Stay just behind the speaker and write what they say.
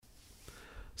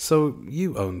So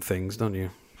you own things, don't you?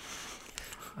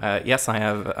 Yes, I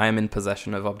have. I am in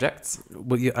possession of objects.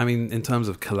 Well, I mean, in terms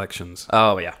of collections.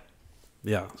 Oh yeah.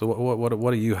 Yeah. So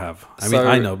what do you have? I So- mean,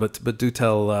 I know, but do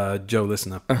tell Joe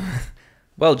listener.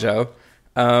 Well, Joe,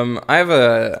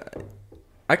 I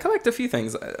collect a few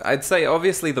things. I'd say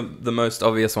obviously the most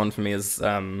obvious one for me is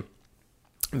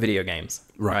video games,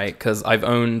 right? Because I've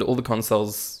owned all the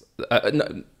consoles.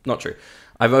 No, not true.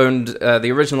 I've owned the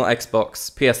original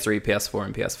Xbox, PS3, PS4,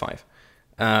 and PS5,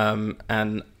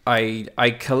 and I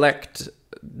collect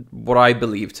what I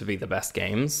believe to be the best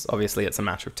games. Obviously, it's a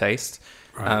matter of taste,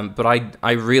 Right. but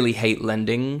I really hate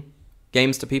lending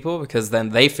games to people because then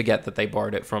they forget that they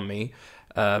borrowed it from me,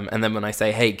 and then when I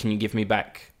say, "Hey, can you give me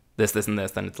back this, and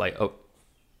this?" then it's like, "Oh,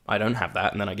 I don't have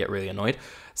that," and then I get really annoyed.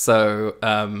 So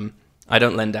I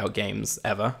don't lend out games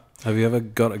ever. Have you ever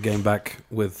got a game back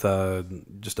with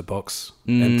just a box?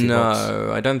 Empty box?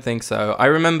 No, I don't think so. I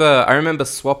remember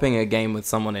swapping a game with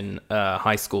someone in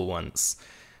high school once,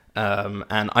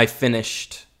 and I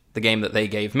finished the game that they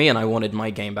gave me, and I wanted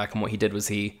my game back. And what he did was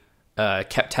he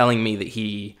kept telling me that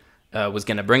he was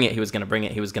going to bring it. He was going to bring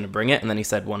it. He was going to bring it. And then he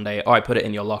said one day, "Oh, I put it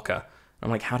in your locker."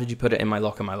 I'm like, "How did you put it in my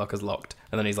locker? My locker's locked."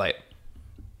 And then he's like,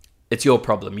 "It's your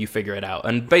problem. You figure it out."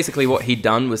 And basically what he'd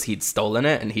done was he'd stolen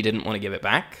it and he didn't want to give it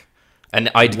back. And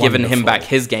I'd given him back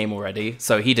his game already,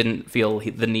 so he didn't feel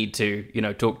the need to,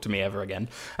 talk to me ever again.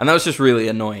 And that was just really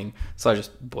annoying. So I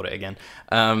just bought it again.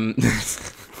 That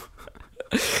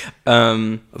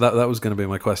was going to be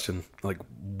my question. Like,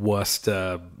 worst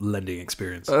lending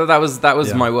experience. That was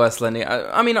Yeah. my worst lending.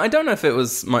 I mean, I don't know if it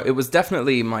was it was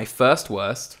definitely my first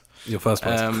worst. Your first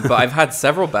worst. But I've had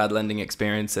several bad lending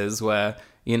experiences where,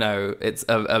 it's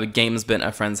a game's been at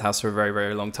a friend's house for a very,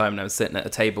 very long time, and I was sitting at a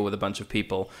table with a bunch of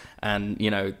people, and,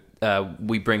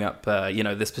 we bring up,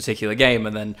 this particular game,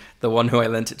 and then the one who I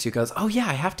lent it to goes, "Oh yeah,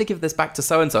 I have to give this back to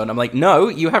so-and-so." And I'm like, "No,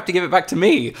 you have to give it back to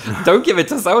me. Don't give it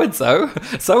to so-and-so.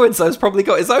 So-and-so's probably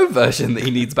got his own version that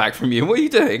he needs back from you. What are you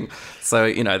doing?" So,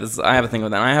 I have a thing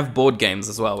with that. And I have board games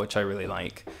as well, which I really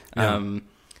like. Yeah.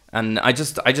 And I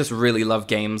just really love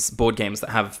board games that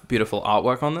have beautiful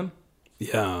artwork on them.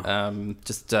 Yeah. The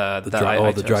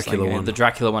Dracula one. The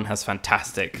Dracula one has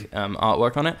fantastic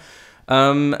artwork on it.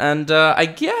 I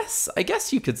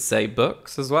guess you could say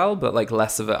books as well, but like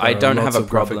less of it. I don't have a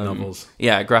graphic problem. novels.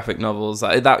 Yeah, graphic novels.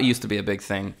 That used to be a big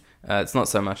thing. It's not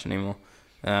so much anymore.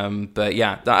 But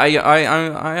yeah,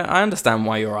 I understand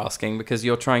why you're asking, because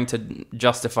you're trying to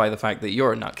justify the fact that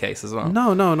you're a nutcase as well.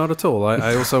 No, not at all.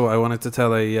 I wanted to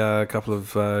tell a couple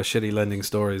of shitty lending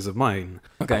stories of mine.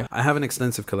 Okay. I have an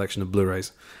extensive collection of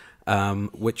Blu-rays,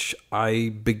 which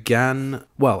I began.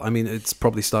 Well, I mean, it's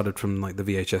probably started from like the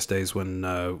VHS days when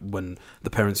the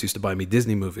parents used to buy me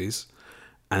Disney movies,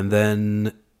 and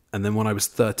then when I was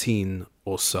 13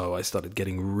 or so, I started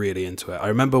getting really into it. I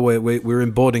remember we were in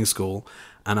boarding school,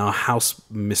 and our house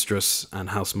mistress and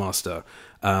housemaster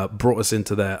brought us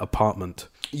into their apartment.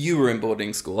 You were in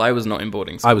boarding school. I was not in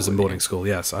boarding school. I was in boarding school.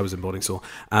 Yes, I was in boarding school,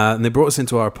 and they brought us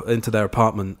into their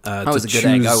apartment. I was a good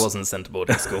egg. I wasn't sent to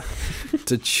boarding school.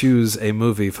 To choose a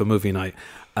movie for movie night.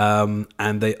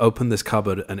 And they opened this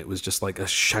cupboard, and it was just like a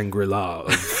Shangri-La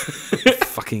of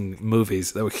fucking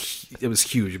movies. It was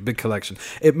huge, a big collection.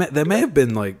 There may have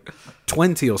been like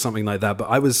 20 or something like that, but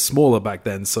I was smaller back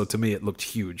then, so to me it looked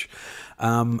huge.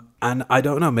 And I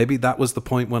don't know, maybe that was the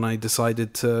point when I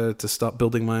decided to start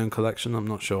building my own collection. I'm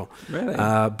not sure. Really?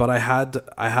 But I had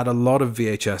a lot of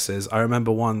VHSs. I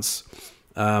remember once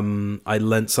I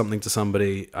lent something to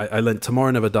somebody. I lent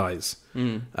Tomorrow Never Dies.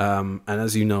 And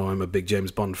as you know, I'm a big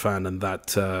James Bond fan, and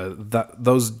that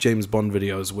those James Bond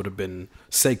videos would have been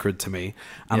sacred to me.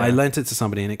 And I lent it to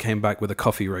somebody, and it came back with a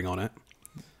coffee ring on it.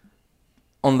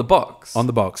 On the box? On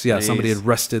the box, yeah. Jeez. Somebody had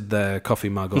rested their coffee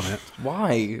mug on it.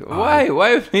 Why?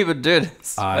 Why would people do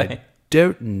this? I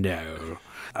don't know.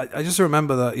 I just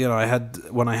remember that,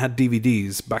 when I had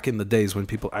DVDs back in the days when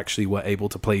people actually were able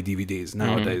to play DVDs.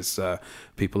 Nowadays,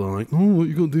 people are like, "Oh, what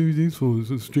you got DVDs for?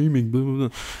 It's streaming, blah, blah,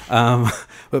 blah."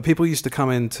 But people used to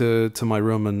come into my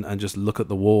room and just look at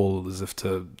the wall as if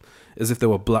they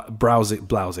were browsing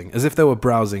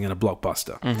in a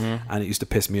Blockbuster. And it used to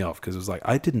piss me off because it was like,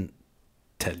 I didn't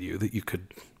tell you that you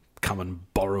could come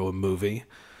and borrow a movie.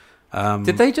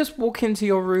 Did they just walk into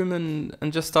your room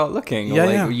and just start looking? Or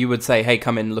Yeah. you would say, "Hey,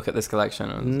 come in, look at this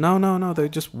collection." No. They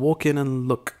just walk in and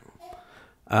look.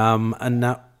 And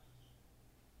now,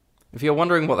 If you're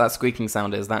wondering what that squeaking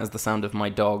sound is, that is the sound of my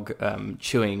dog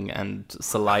chewing and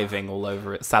saliving all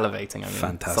over it. Salivating, I mean.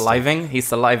 Fantastic. Saliving? He's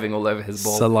saliving all over his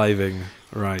ball. saliving,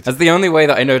 right? That's the only way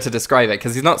that I know to describe it,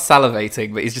 because he's not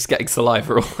salivating, but he's just getting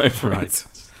saliva all over Right. it.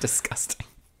 It's disgusting.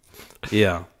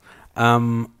 Yeah.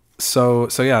 So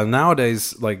yeah,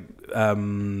 nowadays, like,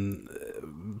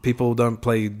 people don't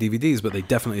play DVDs, but they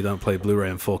definitely don't play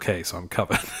Blu-ray and 4K, so I'm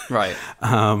covered. Right.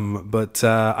 But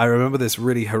I remember this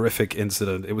really horrific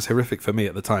incident. It was horrific for me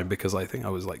at the time because I think I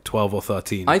was like 12 or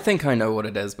 13. I think I know what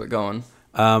it is, but go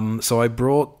on. So I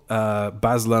brought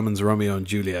Baz Luhrmann's Romeo and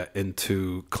Juliet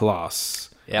into class,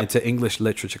 into English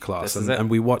literature class, and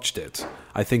we watched it,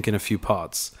 I think, in a few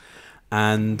parts.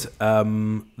 And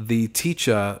the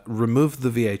teacher removed the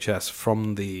VHS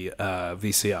from the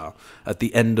VCR at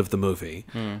the end of the movie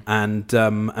and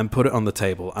put it on the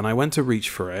table. And I went to reach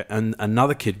for it, and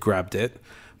another kid grabbed it,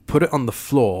 put it on the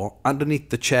floor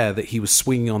underneath the chair that he was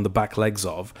swinging on the back legs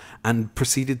of, and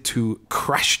proceeded to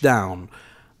crash down.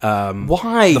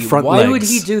 Why? The front Why legs. would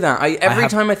he do that? Every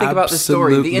time I think about this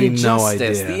story, the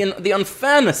injustice, the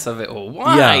unfairness of it all.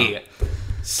 Why? Yeah.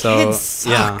 So, kids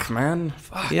suck, man.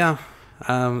 Fuck. Yeah.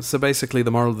 So basically,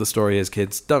 the moral of the story is,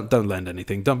 kids, don't lend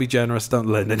anything. Don't be generous. Don't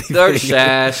lend anything. Don't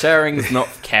share. Sharing is not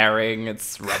caring.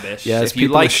 It's rubbish. Yeah, if you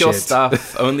like your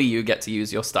stuff, only you get to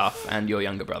use your stuff, and your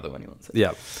younger brother when he wants it.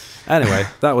 Yeah. Anyway,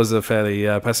 that was a fairly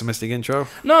pessimistic intro.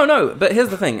 No. But here's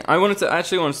the thing. I wanted to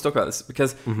talk about this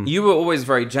because you were always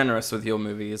very generous with your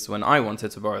movies when I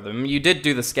wanted to borrow them. You did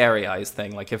do the scary eyes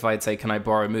thing. Like if I'd say, "Can I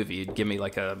borrow a movie?" You'd give me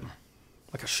like a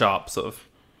sharp sort of.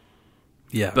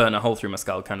 Yeah. Burn a hole through my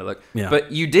skull kind of look. Yeah.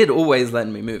 But you did always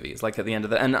lend me movies, like at the end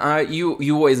of the... And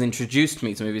you always introduced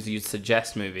me to movies. You'd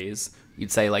suggest movies.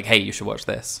 You'd say, like, hey, you should watch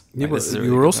this. You Like,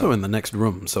 were, were also in the next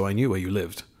room, so I knew where you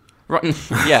lived. Right.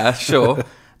 Yeah, sure.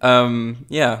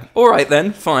 Yeah. All right,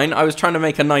 then. Fine. I was trying to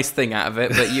make a nice thing out of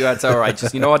it, but you had to, all right,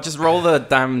 just, you know what, just roll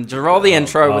the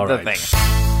intro with the thing.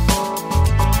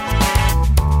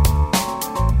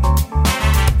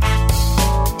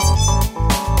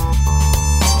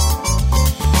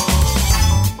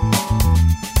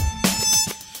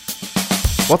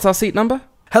 What's our seat number?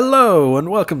 Hello, and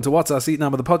welcome to What's Our Seat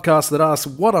Number, the podcast that asks,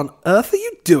 what on earth are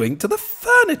you doing to the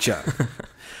furniture?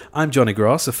 I'm Johnny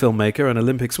Gross, a filmmaker and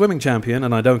Olympic swimming champion,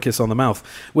 and I don't kiss on the mouth.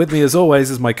 With me, as always,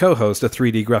 is my co-host, a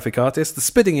 3D graphic artist, the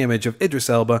spitting image of Idris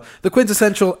Elba, the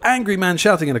quintessential angry man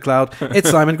shouting in a cloud. It's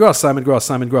Simon Gross, Simon Gross,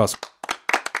 Simon Gross.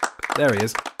 There he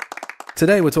is.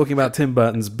 Today we're talking about Tim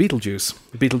Burton's Beetlejuice.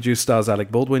 Beetlejuice stars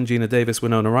Alec Baldwin, Gina Davis,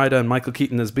 Winona Ryder, and Michael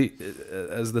Keaton as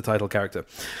the title character.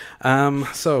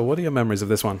 So, what are your memories of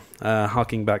this one?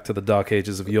 Harking back to the dark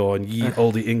ages of yore in ye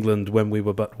olde England when we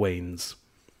were but wains.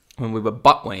 When we were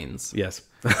butt wains. Yes.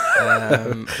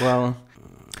 Well,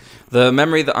 the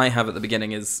memory that I have at the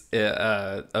beginning is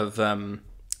of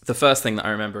the first thing that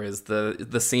I remember is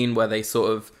the scene where they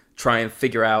sort of try and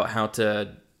figure out how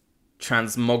to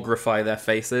transmogrify their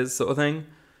faces, sort of thing.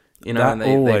 You know, that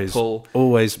and they pull.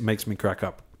 Always makes me crack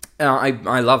up.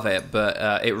 I love it,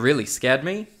 but it really scared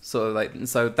me. So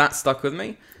that stuck with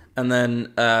me. And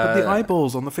then, but the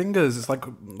eyeballs on the fingers, it's like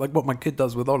what my kid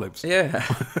does with olives. Yeah.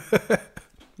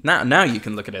 Now you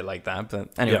can look at it like that, but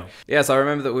anyway. Yeah, so I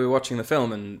remember that we were watching the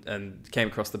film and came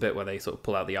across the bit where they sort of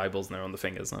pull out the eyeballs and they're on the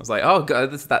fingers. And I was like, oh,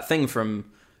 God, this is that thing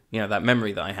from, that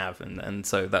memory that I have. And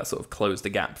so that sort of closed the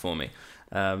gap for me.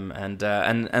 And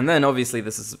then obviously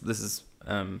this is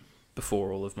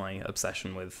before all of my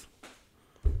obsession with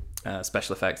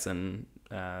special effects and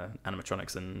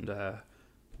animatronics and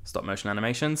stop motion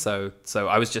animation. So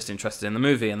I was just interested in the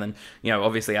movie, and then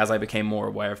obviously as I became more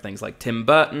aware of things like Tim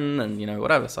Burton and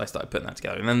whatever, so I started putting that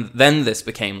together, and then this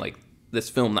became like this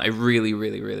film that I really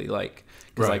really really like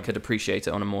because I could appreciate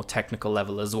it on a more technical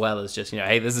level as well as just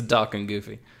hey, this is dark and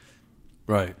goofy.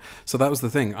 Right. So that was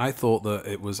the thing. I thought that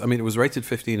it was rated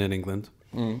 15 in England.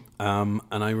 And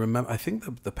I remember, I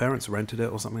think the parents rented it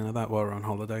or something like that while we were on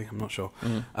holiday. I'm not sure.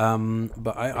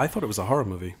 But I thought it was a horror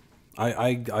movie.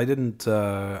 I didn't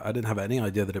have any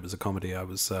idea that it was a comedy. I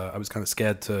was kind of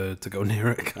scared to go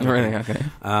near it. Really? Okay.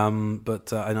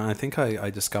 But and I think I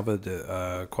discovered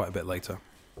it quite a bit later.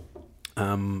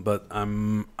 But I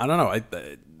don't know. It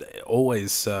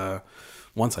always.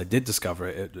 Once I did discover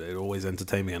it, it always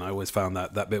entertained me, and I always found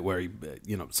that bit where he,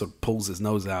 sort of pulls his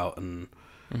nose out and,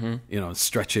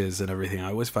 stretches and everything. I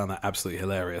always found that absolutely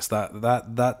hilarious.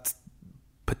 That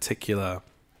particular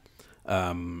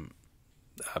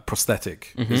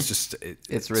prosthetic is just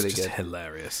it's really just good,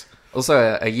 hilarious.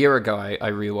 Also, a year ago I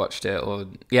rewatched it,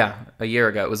 a year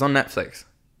ago it was on Netflix,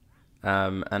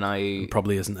 and I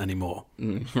probably isn't anymore.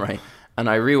 Right, and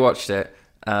I rewatched it.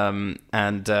 And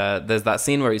there's that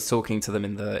scene where he's talking to them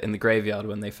in the graveyard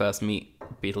when they first meet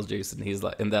Beetlejuice, and he's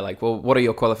like, and they're like, well, what are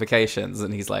your qualifications?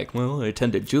 And he's like, well, I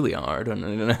attended Juilliard,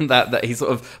 and that he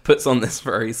sort of puts on this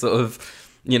very sort of,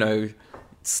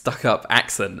 stuck-up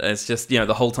accent. It's just,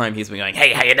 the whole time he's been going,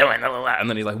 "Hey, how you doing?" And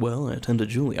then he's like, "Well, I attended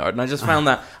Juilliard," and I just found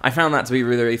that to be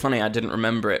really, really funny. I didn't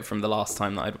remember it from the last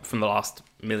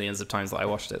millions of times that I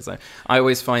watched it. So I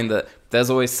always find that there's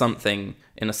always something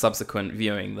in a subsequent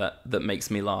viewing that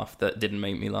makes me laugh that didn't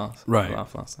make me laugh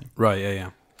last time. Right. Yeah.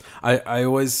 I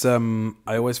always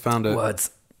found it.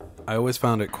 Words. I always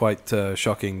found it quite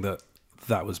shocking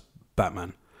that was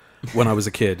Batman. When I was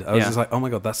a kid, I was just like, "Oh my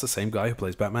god, that's the same guy who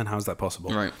plays Batman. How is that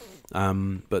possible?" Right.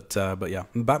 But yeah,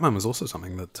 Batman was also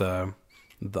something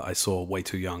that I saw way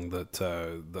too young.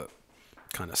 That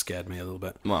kind of scared me a little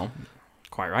bit. Well,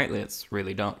 quite rightly, it's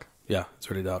really dark. Yeah, it's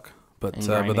really dark. But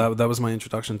that was my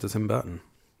introduction to Tim Burton.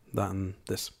 That and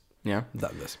this. Yeah.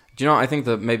 That and this. Do you know what? I think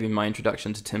that maybe my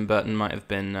introduction to Tim Burton might have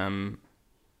been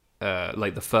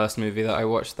like the first movie that I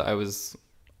watched that I was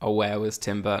aware was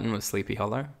Tim Burton was Sleepy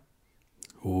Hollow.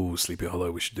 Ooh, Sleepy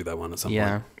Hollow. We should do that one at some point.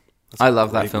 Yeah. I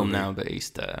love that film now, but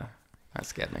that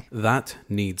scared me. That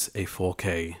needs a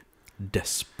 4K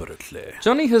desperately.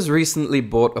 Johnny has recently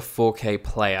bought a 4K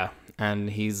player,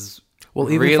 and he's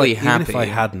even really happy.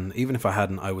 Even if I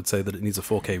hadn't, I would say that it needs a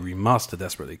 4K remaster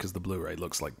desperately because the Blu-ray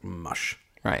looks like mush.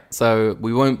 Right, so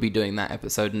we won't be doing that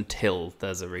episode until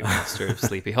there's a remaster of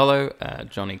Sleepy Hollow.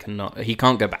 Johnny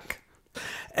can't go back.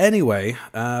 Anyway,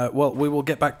 we will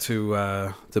get back to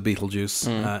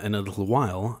Beetlejuice in a little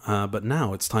while, but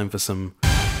now it's time for some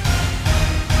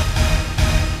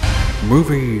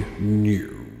movie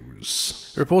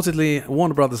news. Reportedly,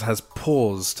 Warner Brothers has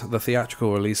paused the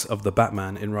theatrical release of The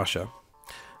Batman in Russia,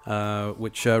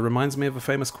 which reminds me of a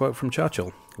famous quote from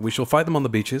Churchill. "We shall fight them on the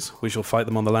beaches, we shall fight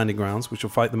them on the landing grounds, we shall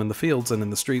fight them in the fields and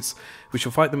in the streets, we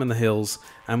shall fight them in the hills,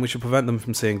 and we shall prevent them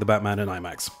from seeing the Batman in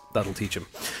IMAX. That'll teach him."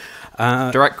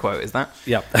 Direct quote, is that?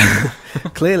 Yeah.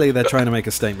 Clearly they're trying to make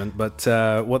a statement, but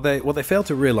what they fail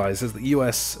to realize is that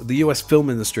the US film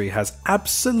industry has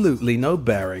absolutely no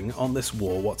bearing on this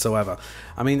war whatsoever.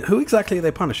 I mean, who exactly are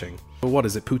they punishing? What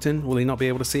is it, Putin? Will he not be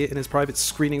able to see it in his private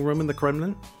screening room in the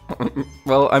Kremlin?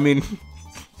 Well, I mean,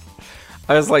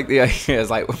 I was like, the idea is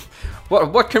like,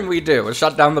 what can we do? We'll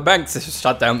shut down the banks.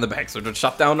 Shut down the banks. We'll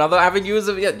shut down other avenues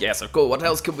of it. Yes, of course. What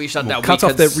else could we shut down? Cut we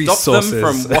off their stop resources. them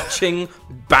from watching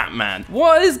Batman.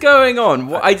 What is going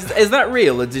on? Is that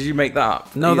real, or did you make that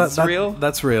up? No, that's real.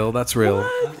 That's real. That's real.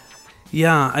 What?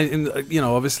 Yeah,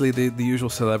 obviously the usual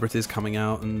celebrities coming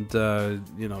out and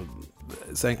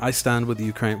saying, "I stand with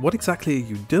Ukraine." What exactly are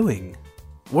you doing?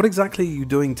 What exactly are you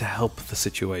doing to help the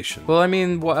situation? Well, I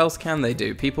mean, what else can they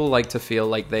do? People like to feel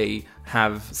like they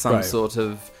have some sort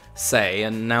of say,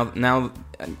 and now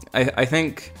I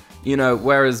think,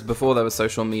 whereas before there was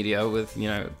social media with,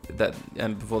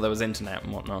 and before there was internet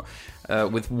and whatnot,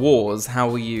 with wars, how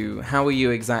are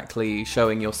you exactly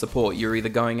showing your support? You're either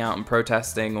going out and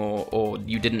protesting, or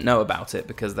you didn't know about it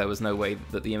because there was no way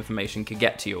that the information could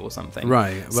get to you or something.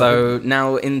 Right. So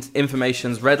now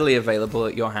information's readily available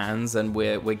at your hands, and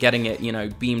we're getting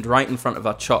it, beamed right in front of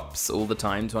our chops all the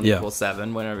time,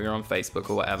 24/7, whenever you're on Facebook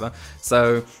or whatever.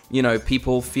 So,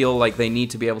 people feel like they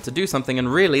need to be able to do something,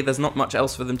 and really there's not much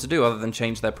else for them to do other than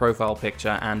change their profile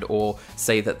picture and or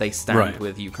say that they stand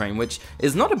with Ukraine, which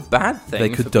is not a bad thing. They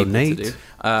could donate. To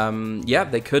do. Yeah,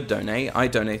 they could donate. I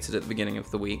donated at the beginning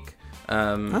of the week.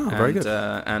 Very good.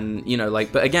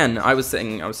 But again, I was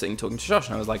sitting talking to Josh,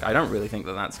 and I was like, I don't really think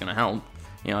that that's going to help.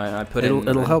 I put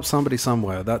it'll help somebody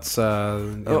somewhere. That's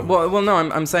well, no,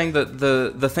 I'm saying that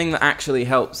the thing that actually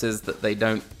helps is that they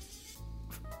don't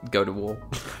go to war.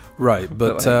 Right,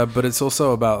 but it's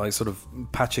also about like sort of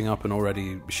patching up an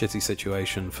already shitty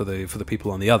situation for the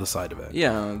people on the other side of it.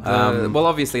 Yeah. Well,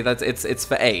 obviously it's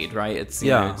for aid, right? It's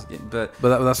but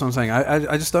that's what I'm saying.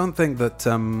 I just don't think that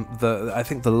I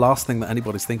think the last thing that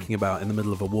anybody's thinking about in the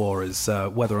middle of a war is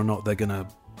whether or not they're gonna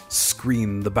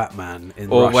screen the Batman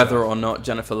in or Russia. Whether or not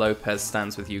Jennifer Lopez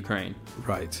stands with Ukraine.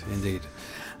 Right, indeed.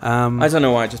 I don't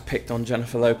know why I just picked on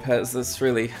Jennifer Lopez. There's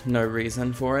really no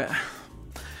reason for it.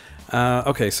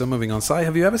 Okay, so moving on. Si,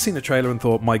 have you ever seen a trailer and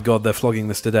thought, my God, they're flogging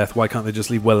this to death. Why can't they just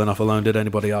leave well enough alone? Did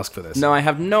anybody ask for this? No, I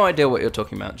have no idea what you're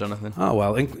talking about, Jonathan. Oh,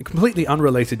 well, in completely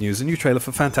unrelated news, a new trailer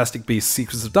for Fantastic Beasts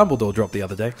Secrets of Dumbledore dropped the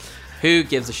other day. Who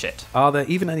gives a shit? Are there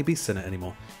even any beasts in it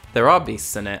anymore? There are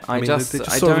beasts in it. I mean, they just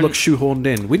sort of look shoehorned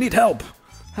in. We need help.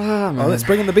 Let's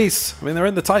bring in the beasts. I mean, they're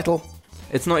in the title.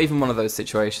 It's not even one of those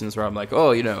situations where I'm like,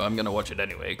 I'm going to watch it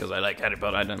anyway because I like Harry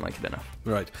Potter. I don't like it enough.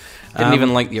 Right. Didn't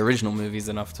even like the original movies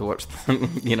enough to watch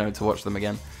them, to watch them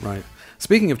again. Right.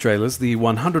 Speaking of trailers, the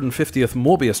 150th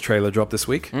Morbius trailer dropped this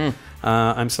week.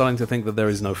 I'm starting to think that there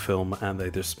is no film and they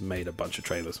just made a bunch of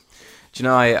trailers. Do you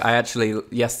know, I actually,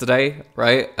 yesterday,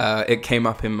 right, it came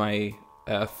up in my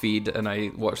feed and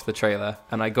I watched the trailer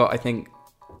and I got, I think,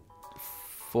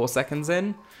 4 seconds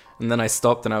in, and then I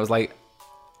stopped and I was like,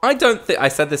 I don't think... I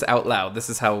said this out loud. This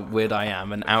is how weird I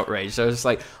am and outraged. I was just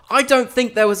like, I don't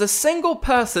think there was a single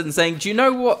person saying, do you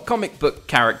know what comic book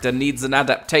character needs an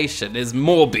adaptation? Is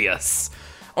Morbius.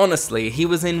 Honestly, he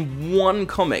was in one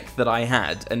comic that I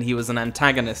had, and he was an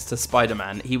antagonist to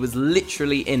Spider-Man. He was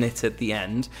literally in it at the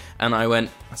end, and I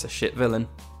went, that's a shit villain.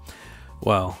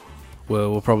 Well,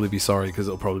 we'll probably be sorry because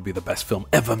it'll probably be the best film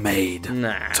ever made.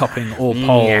 Nah. Topping all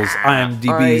polls,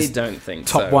 IMDb's I don't think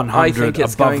top so. 100 I think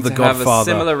it's above going The to have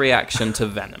Godfather. a similar reaction to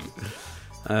Venom.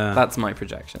 That's my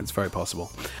projection. It's very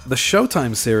possible. The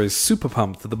Showtime series Super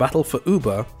Pumped, The Battle for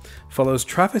Uber, follows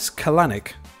Travis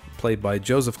Kalanick, played by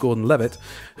Joseph Gordon-Levitt,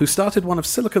 who started one of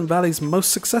Silicon Valley's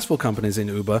most successful companies in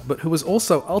Uber, but who was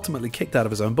also ultimately kicked out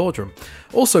of his own boardroom.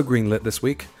 Also greenlit this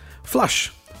week,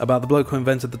 Flush, about the bloke who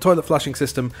invented the toilet flushing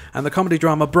system, and the comedy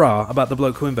drama Bra, about the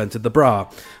bloke who invented the bra.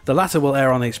 The latter will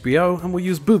air on HBO and will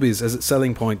use boobies as its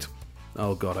selling point.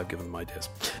 Oh god, I've given them ideas.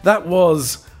 That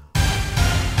was...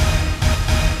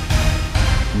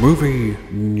 Movie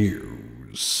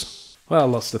news. Well,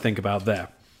 lots to think about there.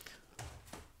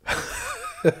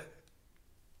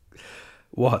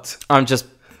 What? I'm just...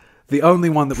 The only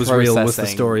one that was real was the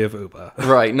Processing. story of Uber.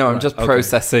 Right, no, I'm Right, just okay.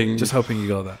 processing... Just hoping you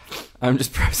got that. I'm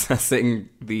just processing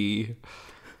the...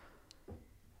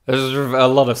 There's a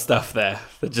lot of stuff there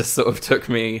that just sort of took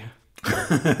me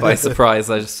by surprise.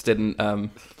 I just didn't...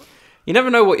 You never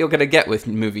know what you're going to get with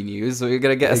movie news, or you're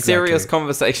going to get a serious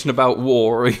conversation about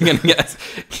war, or you're going to get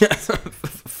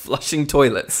flushing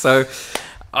toilets. So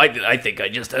I think I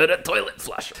just heard a toilet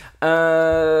flush.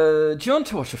 Do you want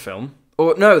to watch a film?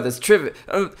 Or no, there's trivia.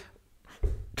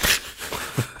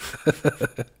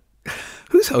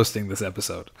 Who's hosting this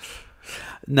episode?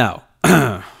 Now, what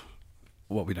are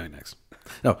we doing next?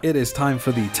 No, it is time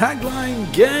for the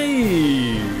tagline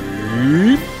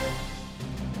game.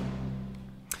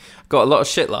 Got a lot of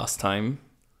shit last time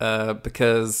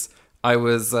because I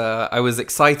was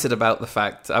excited about the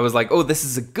fact. I was like, oh, this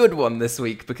is a good one this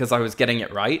week because I was getting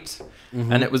it right.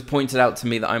 And it was pointed out to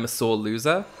me that I'm a sore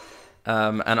loser.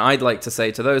 And I'd like to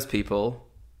say to those people,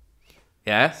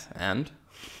 yes, and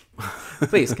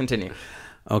please continue.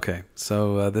 Okay,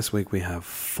 so this week we have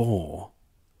 4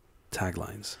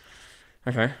 taglines.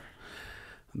 Okay.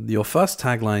 Your first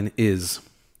tagline is,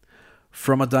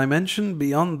 from a dimension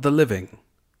beyond the living,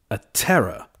 a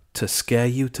terror to scare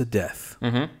you to death.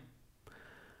 Mm-hmm.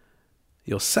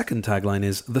 Your second tagline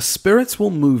is, the spirits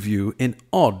will move you in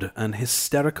odd and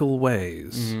hysterical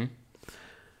ways. Mm-hmm.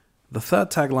 The third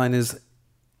tagline is,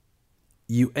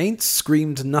 you ain't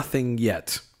screamed nothing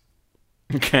yet.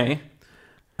 Okay.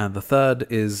 And the third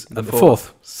is... The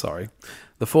fourth, sorry.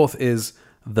 The fourth is,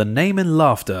 the name in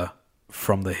laughter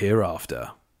from the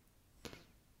hereafter.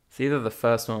 It's either the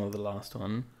first one or the last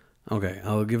one. Okay,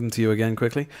 I'll give them to you again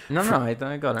quickly. No, I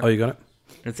got it. Oh, you got it?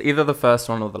 It's either the first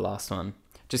one or the last one.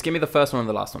 Just give me the first one and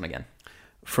the last one again.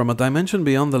 From a dimension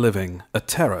beyond the living, a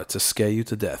terror to scare you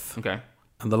to death. Okay.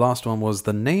 And the last one was,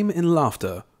 the name in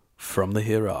laughter from the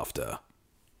hereafter.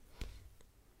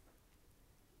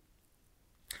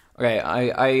 Okay,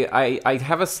 I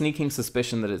have a sneaking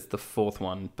suspicion that it's the fourth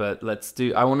one, but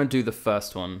I want to do the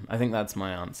first one. I think that's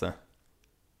my answer.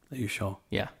 Are you sure?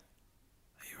 Yeah.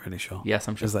 Are you really sure? Yes,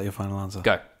 I'm sure. Is that your final answer?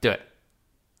 Go. Do it.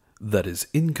 That is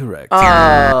incorrect.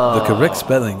 Oh. The correct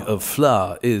spelling of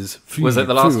fla is... Was it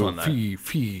the last one, though?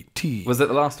 T. Was it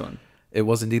the last one? It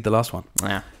was indeed the last one.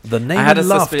 Yeah. The name I had a in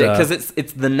laughter... suspicion, because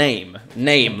it's the name.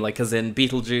 Name, like as in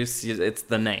Beetlejuice, it's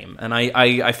the name. And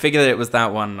I figured it was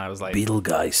that one, and I was like...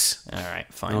 Beetlegeist. All right,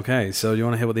 fine. Okay, so do you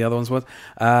want to hear what the other ones were?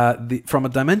 From a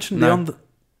dimension No. beyond...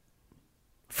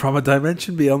 From a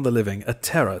dimension beyond the living, a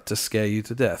terror to scare you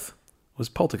to death was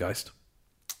Poltergeist.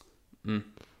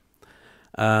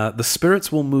 The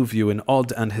spirits will move you in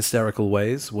odd and hysterical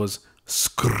ways was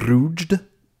Scrooged.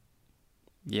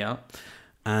 Yeah.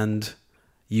 And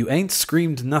You Ain't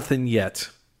Screamed Nothing Yet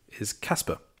is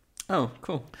Casper. Oh,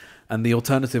 cool. And the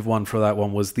alternative one for that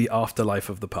one was The Afterlife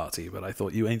of the Party, but I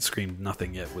thought You Ain't Screamed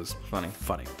Nothing Yet was Funny.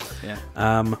 Yeah.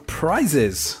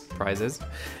 Prizes. Prizes.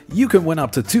 You can win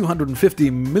up to 250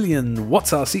 million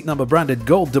What's Our Seat Number branded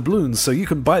gold doubloons so you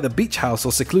can buy the beach house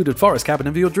or secluded forest cabin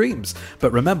of your dreams.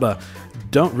 But remember,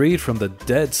 don't read from the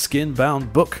dead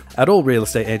skin-bound book. At all real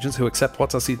estate agents who accept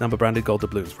What's Our Seat Number branded gold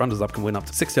doubloons, runners-up can win up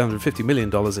to $650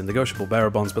 million in negotiable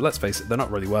bearer bonds, but let's face it, they're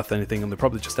not really worth anything and they'll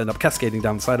probably just end up cascading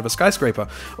down the side of a skyscraper.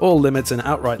 All limits and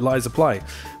outright lies apply.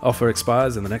 Offer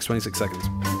expires in the next 26 seconds.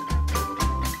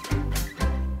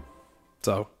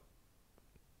 So...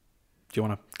 do you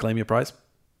want to claim your prize?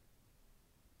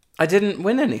 I didn't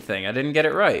win anything. I didn't get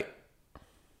it right.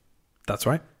 That's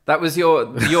right. That was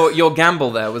your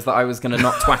gamble there, was that I was going to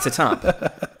not twat it up.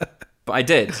 But I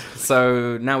did.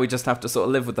 So now we just have to sort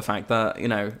of live with the fact that, you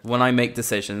know, when I make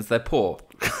decisions, they're poor.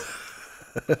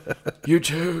 You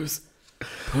choose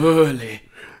poorly.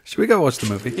 Should we go watch the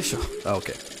movie? Yeah, sure.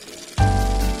 Okay.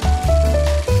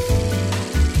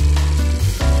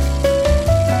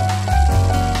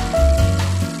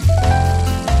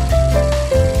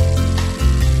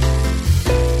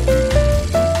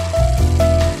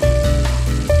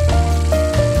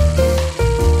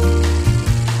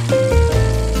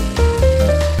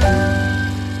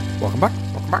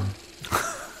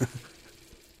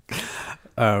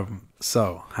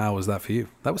 So, how was that for you?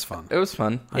 That was fun. It was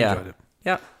fun. I enjoyed it.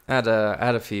 Yeah, I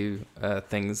had a few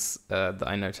things that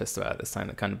I noticed about this time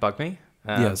that kind of bugged me.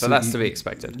 But that's to be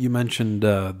expected. You mentioned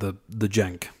the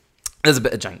jank. There's a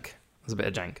bit of jank.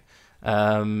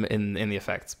 In the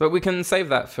effects, but we can save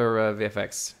that for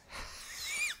VFX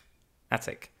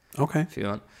Attic. Okay, if you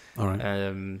want. All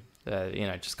right. You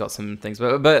know, just got some things,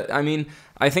 but I mean,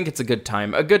 I think it's a good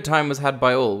time. A good time was had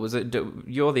by all. Was it?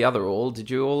 You're the other all. Did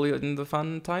you all in the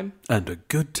fun time? And a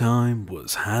good time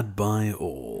was had by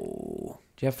all.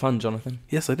 Do you have fun, Jonathan?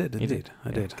 Yes, I did. Indeed,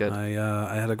 I did. Good.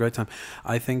 I had a great time.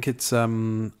 I think it's a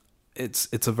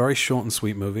very short and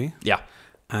sweet movie. Yeah,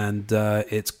 and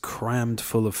it's crammed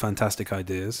full of fantastic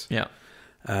ideas. Yeah.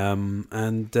 I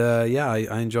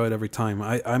enjoy it every time.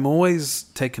 I'm always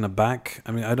taken aback.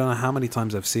 I mean, I don't know how many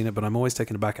times I've seen it, but I'm always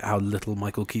taken aback at how little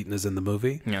Michael Keaton is in the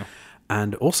movie. Yeah.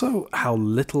 And also how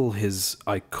little his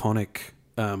iconic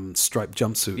striped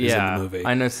jumpsuit is in the movie.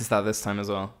 I noticed that this time as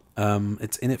well.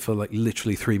 It's in it for like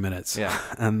literally 3 minutes. Yeah.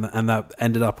 And that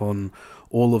ended up on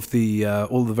all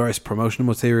the various promotional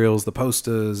materials, the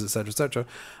posters, etc.,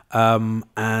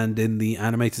 and in the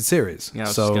animated series. Yeah, I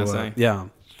was just gonna say. Yeah.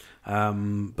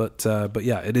 But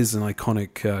yeah, it is an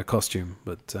iconic costume.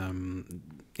 But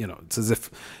you know, it's as if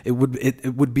it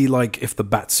would be like if the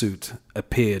Batsuit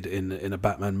appeared in a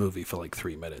Batman movie for like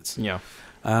 3 minutes. Yeah.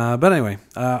 But anyway,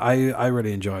 I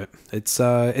really enjoy it. It's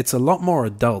a lot more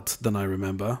adult than I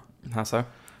remember. How so?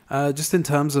 Just in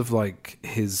terms of like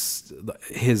his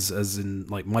as in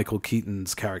like Michael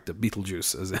Keaton's character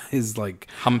Beetlejuice, as his like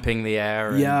humping the air,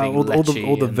 and being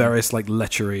all the various like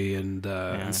lechery and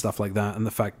stuff like that, and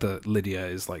the fact that Lydia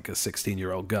is like a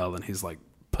 16-year-old girl and he's like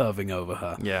perving over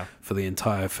her for the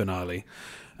entire finale,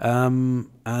 and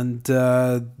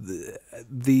the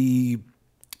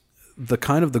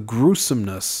kind of the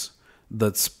gruesomeness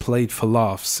that's played for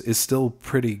laughs is still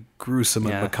pretty gruesome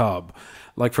and macabre.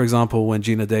 Like, for example, when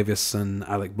Gina Davis and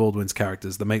Alec Baldwin's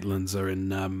characters, the Maitlands, are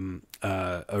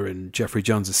in Jeffrey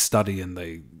Jones's study, and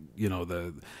they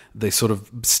sort of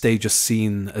stage a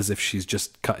scene as if she's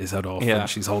just cut his head off, and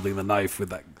she's holding the knife with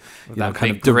that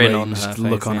kind of deranged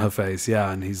look on her face,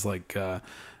 and he's like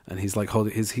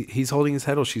holding he's holding his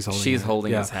head, or she's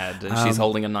holding his head, and she's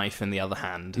holding a knife in the other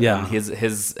hand. And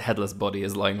his headless body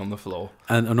is lying on the floor.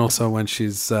 And also when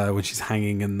she's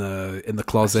hanging in the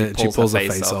closet, and she pulls her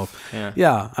face off.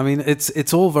 Yeah. I mean,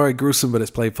 it's all very gruesome, but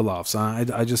it's played for laughs.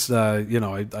 I just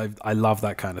I love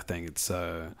that kind of thing. It's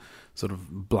sort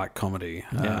of black comedy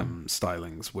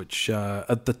stylings, which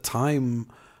at the time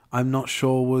I'm not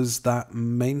sure was that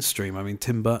mainstream. I mean,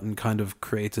 Tim Burton kind of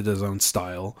created his own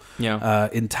style,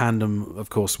 in tandem, of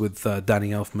course, with Danny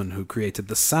Elfman, who created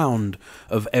the sound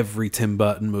of every Tim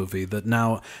Burton movie. That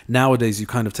nowadays you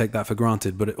kind of take that for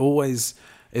granted, but it always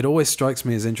strikes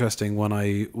me as interesting when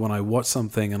I watch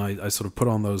something and I sort of put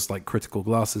on those like critical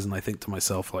glasses and I think to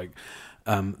myself like,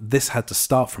 this had to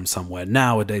start from somewhere.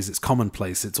 Nowadays it's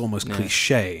commonplace, it's almost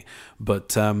cliche,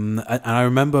 but and I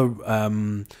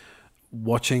remember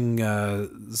watching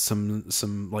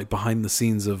some like behind the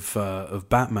scenes of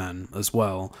Batman as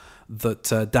well, that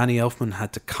Danny Elfman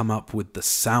had to come up with the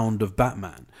sound of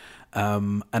Batman.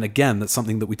 And again, that's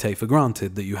something that we take for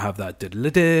granted, that you have that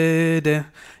like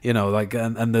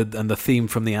and the theme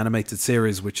from the animated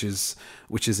series, which is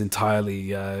entirely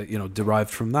derived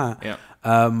from that.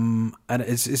 And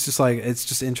it's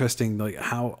just interesting, like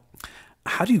how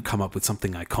do you come up with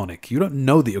something iconic? You don't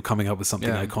know that you're coming up with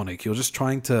something iconic. You're just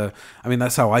trying to. I mean,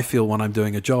 that's how I feel when I'm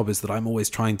doing a job. Is that I'm always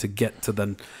trying to get to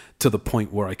the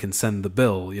point where I can send the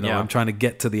bill. I'm trying to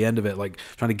get to the end of it, like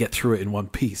trying to get through it in one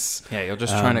piece. Yeah, you're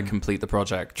just trying to complete the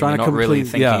project. You're not really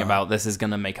thinking about this is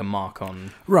going to make a mark on.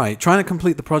 Right, trying to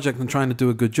complete the project and trying to do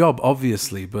a good job,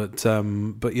 obviously. But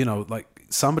like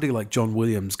somebody like John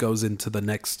Williams goes into the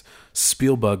next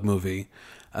Spielberg movie.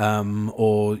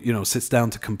 Or sits down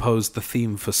to compose the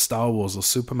theme for Star Wars or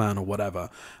Superman or whatever,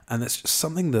 and it's just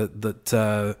something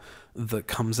that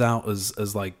comes out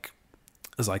as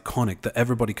as iconic, that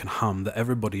everybody can hum, that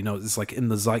everybody knows. It's like in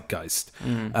the zeitgeist.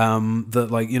 That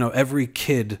like, you know, every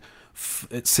kid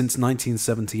since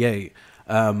 1978,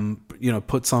 you know,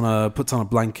 puts on a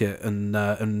blanket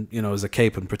and you know, as a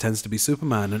cape and pretends to be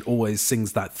Superman and always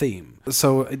sings that theme.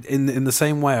 So in the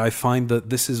same way, I find that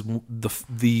this is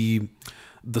the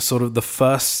sort of the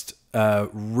first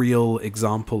real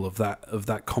example of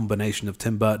that combination of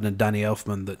Tim Burton and Danny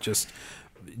Elfman that just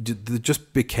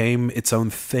became its own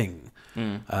thing.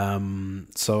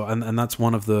 So and that's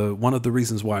one of the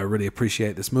reasons why I really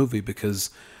appreciate this movie, because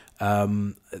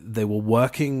they were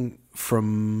working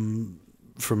from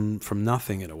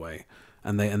nothing in a way,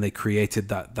 and they created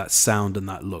that sound and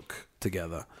that look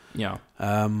together. Yeah.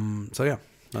 So yeah,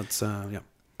 that's yeah.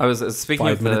 I was speaking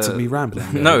 5 of minutes of me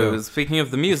rambling. No, it was speaking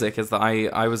of the music. Is that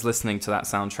I was listening to that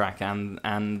soundtrack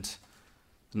and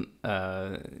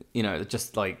you know,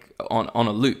 just like on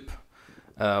a loop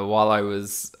while I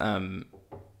was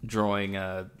drawing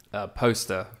a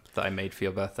poster that I made for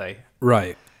your birthday.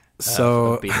 Right.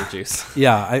 So Beetlejuice.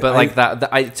 Yeah,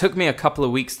 it took me a couple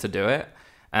of weeks to do it,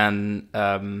 and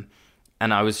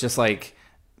I was just like,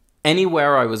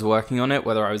 anywhere I was working on it,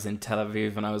 whether I was in Tel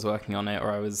Aviv and I was working on it,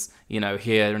 or I was, you know,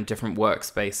 here in different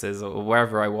workspaces, or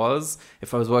wherever I was,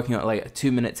 if I was working on it, like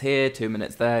 2 minutes here, 2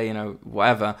 minutes there, you know,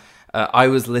 whatever, I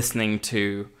was listening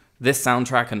to this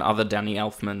soundtrack and other Danny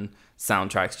Elfman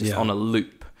soundtracks just on a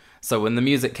loop. So when the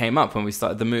music came up when we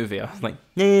started the movie, I was like,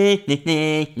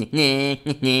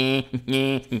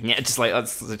 just like,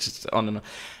 that's just on and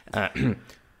on.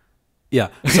 Yeah.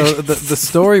 So the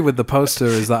story with the poster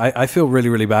is that I feel really,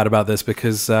 really bad about this,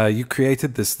 because you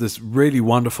created this really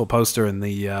wonderful poster in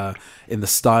the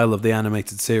style of the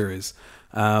animated series,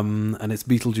 and it's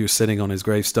Beetlejuice sitting on his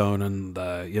gravestone, and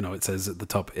you know, it says at the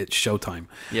top, "It's showtime."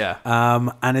 Yeah.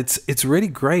 And it's really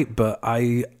great, but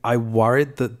I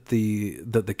worried that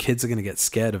the kids are going to get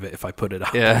scared of it if I put it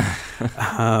up. Yeah.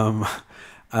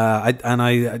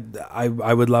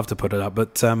 I would love to put it up,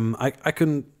 but I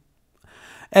couldn't.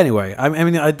 Anyway, I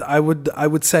mean, I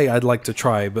would say I'd like to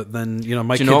try, but then, you know,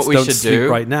 my kids don't sleep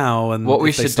right now, and what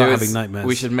we should do having nightmares.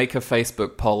 We should make a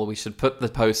Facebook poll. We should put the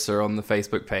poster on the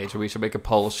Facebook page, or we should make a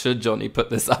poll: should Johnny put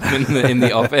this up in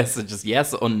the office, and just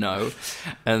yes or no,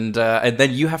 and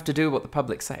then you have to do what the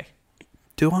public say.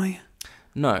 Do I?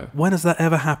 No. When has that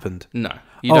ever happened? No,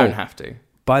 you don't have to.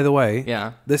 By the way,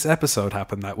 yeah, this episode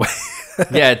happened that way.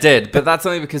 Yeah, it did, but that's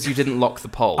only because you didn't lock the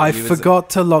poll. I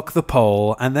forgot to lock the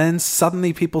poll, and then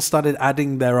suddenly people started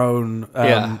adding their own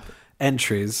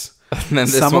entries. And then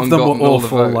some of them were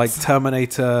awful, like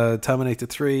Terminator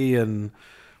 3, and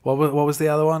what was the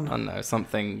other one? I don't know,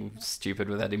 something stupid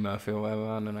with Eddie Murphy or whatever.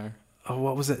 I don't know. Oh,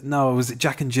 what was it? No, was it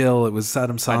Jack and Jill? It was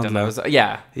Adam Sandler. I don't know. It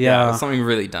was something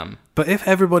really dumb. But if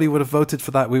everybody would have voted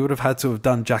for that, we would have had to have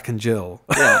done Jack and Jill.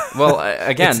 Yeah. Well,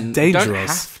 again, it's dangerous. You don't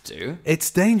have to. It's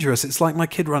dangerous. It's like my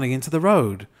kid running into the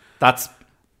road. That's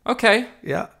okay.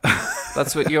 Yeah.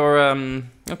 That's what you're.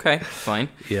 Okay, fine.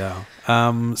 Yeah.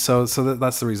 So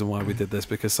that's the reason why we did this,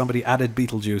 because somebody added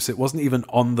Beetlejuice. It wasn't even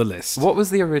on the list. What were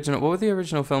the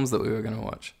original films that we were going to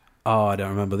watch? Oh, I don't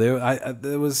remember.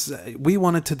 We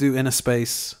wanted to do Inner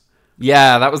Space.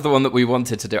 Yeah, that was the one that we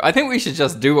wanted to do. I think we should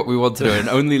just do what we want to do and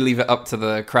only leave it up to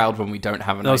the crowd when we don't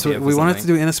have an idea. So we wanted to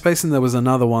do Inner Space, and there was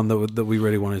another one that we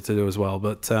really wanted to do as well.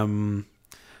 But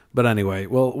anyway,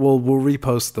 we'll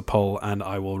repost the poll, and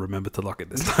I will remember to lock it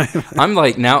this time. I'm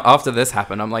like, now after this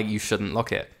happened, I'm like, you shouldn't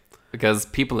lock it, because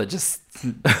people are just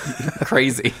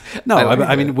crazy. No,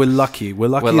 I mean, we're lucky. We're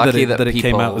lucky that it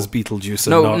came out as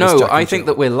Beetlejuice. I think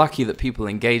that we're lucky that people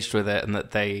engaged with it, and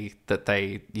that they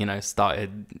you know,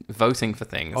 started voting for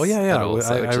things. Oh yeah. Which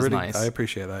is nice. I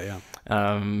appreciate that. Yeah.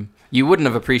 You wouldn't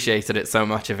have appreciated it so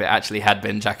much if it actually had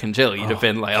been Jack and Jill. You'd have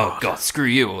been like, oh God, screw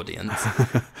you, audience.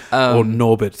 Or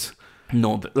Norbit.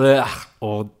 Ugh.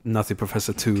 Or Nutty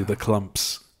Professor 2, The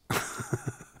Clumps.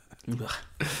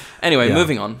 Anyway,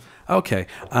 moving on. Okay,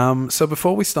 so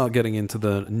before we start getting into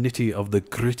the nitty of the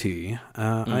gritty,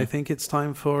 I think it's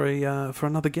time for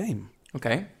another game.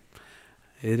 Okay.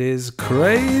 It is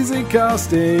Crazy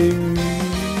Casting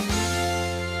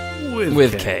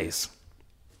with K's.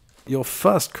 Your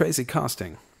first crazy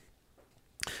casting.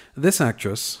 This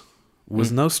actress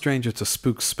was no stranger to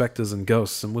spooks, specters, and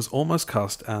ghosts, and was almost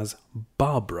cast as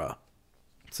Barbara.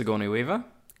 Sigourney Weaver?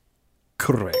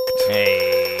 Correct.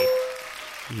 Hey.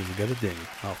 You will get a ding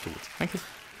afterwards. Thank you.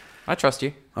 I trust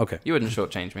you. Okay. You wouldn't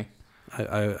shortchange me.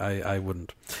 I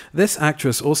wouldn't. This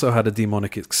actress also had a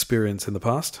demonic experience in the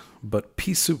past, but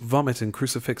pea soup, vomit, and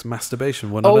crucifix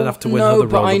masturbation were not enough to win her the role of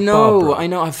Barbara. I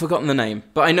know, I've forgotten the name,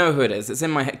 but I know who it is. It's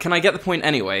in my head. Can I get the point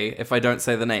anyway if I don't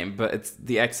say the name? But it's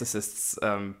The Exorcist's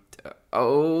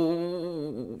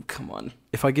Oh, come on.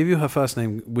 If I give you her first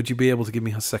name, would you be able to give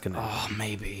me her second name? Oh,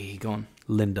 maybe. Go on.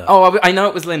 Linda. Oh, I know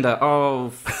it was Linda.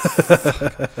 Oh,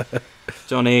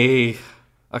 Johnny.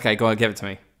 Okay, go on, give it to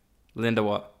me. Linda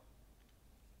what?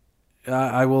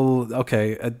 I will.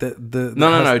 Okay.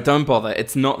 No, don't bother.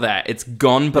 It's not there. It's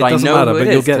gone, but it I doesn't know matter, who but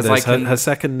it you'll is, get 'cause this. I can... Her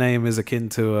second name is akin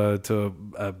to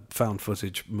a found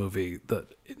footage movie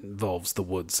that involves the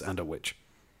woods and a witch.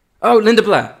 Oh, Linda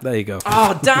Blair. There you go.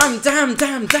 Oh, damn.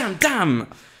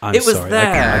 I'm It was sorry,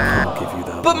 there. I can't give you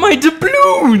that. But my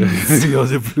doubloons! Your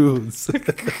doubloons.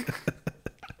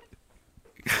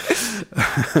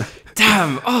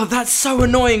 Damn. Oh, that's so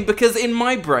annoying because in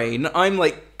my brain, I'm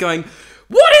like going,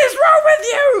 what is wrong with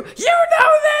you? You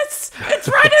know this. It's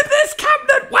right in this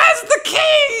cabinet. Where's the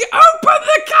key? Open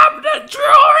the cabinet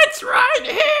drawer. It's right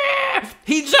here.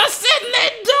 He just said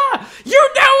Linda. You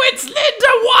know it's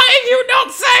Linda. Why are you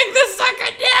not saying the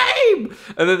second name?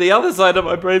 And then the other side of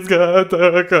my brain's going,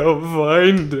 I can't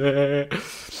find it.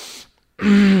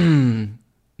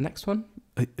 Next one.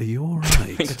 Are you all I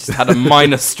right? think I just had a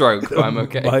minor stroke, but I'm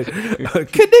okay.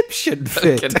 Conniption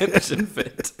fit. Conniption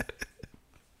fit.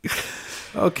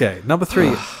 Okay, number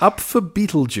 3. Up for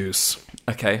Beetlejuice.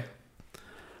 Okay.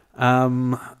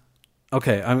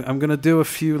 Okay, I'm going to do a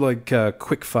few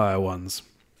quick fire ones.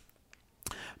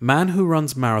 Man who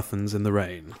runs marathons in the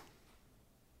rain.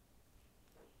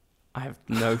 I have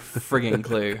no frigging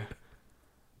clue.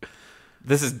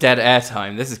 This is dead air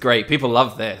time. This is great. People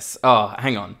love this. Oh,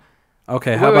 hang on.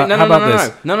 Okay, Wait, how about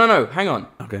this? No. Hang on.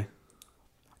 Okay.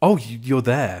 Oh, you're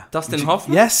there. Dustin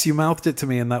Hoffman? Yes, you mouthed it to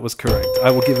me, and that was correct.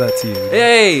 I will give that to you.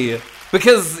 Yay!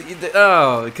 Because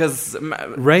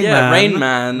Rain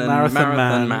Man, and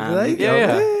Marathon Man. There you go.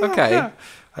 Yeah. Okay. Yeah.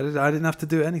 I didn't have to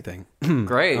do anything.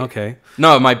 Great. Okay.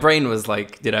 No, my brain was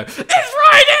like, it's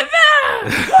right in there!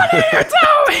 What are you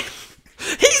doing?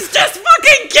 He's just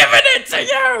fucking giving it to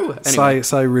you! Anyway.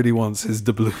 Sai really wants his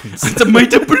doubloons. To my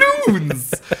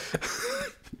doubloons!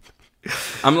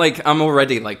 I'm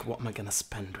already like, what am I going to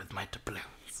spend with my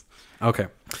doubloons? Okay.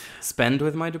 Spend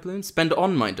with my doubloons? Spend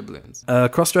on my doubloons. A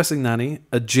cross-dressing nanny,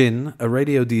 a djinn, a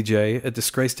radio DJ, a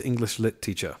disgraced English lit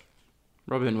teacher.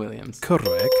 Robin Williams.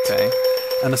 Correct. Okay.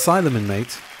 An asylum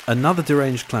inmate, another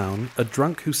deranged clown, a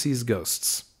drunk who sees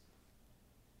ghosts.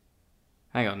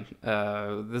 Hang on.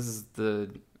 This is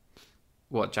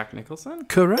Jack Nicholson?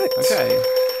 Correct. Okay.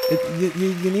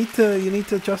 You need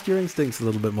to adjust your instincts a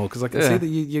little bit more because I can see that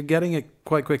you're getting it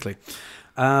quite quickly.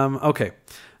 Okay.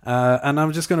 And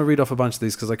I'm just going to read off a bunch of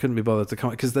these because I couldn't be bothered to come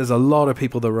because there's a lot of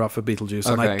people that were up for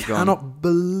Beetlejuice and I cannot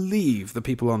believe the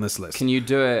people on this list. Can you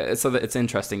do it so that it's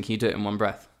interesting? Can you do it in one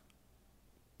breath?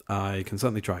 I can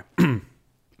certainly try.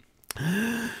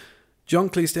 John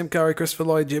Cleese, Tim Curry, Christopher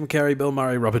Lloyd, Jim Carrey, Bill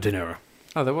Murray, Robert De Niro.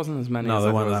 Oh, there wasn't as many. No, as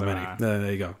there weren't that many.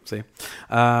 There you go. See?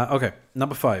 Okay,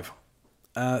 number 5.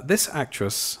 This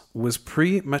actress was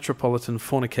pre-Metropolitan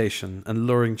fornication and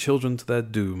luring children to their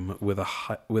doom with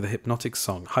a hypnotic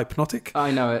song. Hypnotic?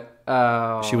 I know it.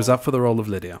 She was up for the role of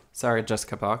Lydia. Sarah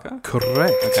Jessica Parker?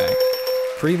 Correct. Okay.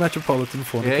 Pre-Metropolitan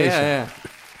fornication. Yeah.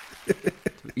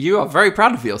 You are very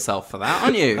proud of yourself for that,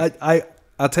 aren't you?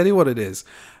 I'll tell you what it is.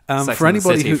 For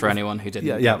anyone who didn't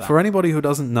know that. For anybody who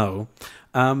doesn't know,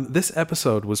 this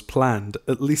episode was planned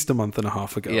at least a month and a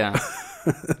half ago. Yeah.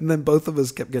 And then both of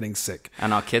us kept getting sick.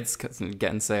 And our kids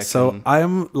getting sick. So I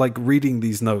am reading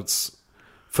these notes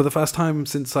for the first time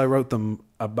since I wrote them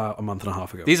about a month and a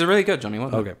half ago. These are really good, Johnny. Well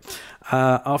done. Okay.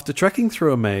 After trekking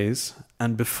through a maze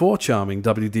and before charming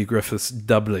W.D. Griffiths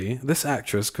doubly, this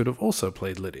actress could have also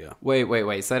played Lydia. Wait.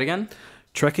 Say it again.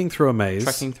 Trekking through a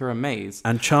maze.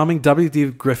 And charming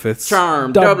W.D. Griffiths.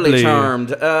 Charmed. Doubly charmed.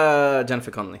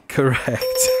 Jennifer Connelly. Correct.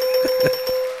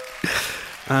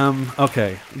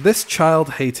 Okay. This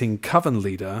child-hating coven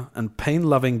leader and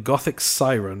pain-loving gothic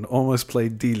siren almost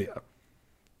played Delia.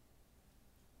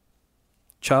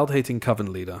 Child-hating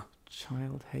coven leader.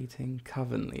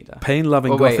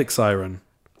 Pain-loving gothic siren.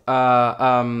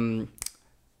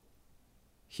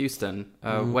 Houston.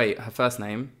 Wait, her first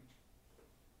name?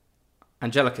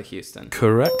 Angelica Houston.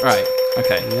 Correct. Right.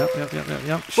 Okay. Yep.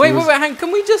 Wait, hang.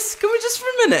 Can we just for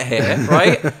a minute here,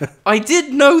 right? I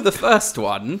did know the first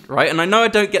one, right? And I know I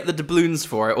don't get the doubloons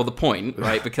for it or the point,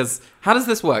 right? Because how does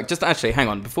this work? Just actually, hang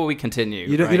on, before we continue.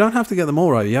 You don't have to get them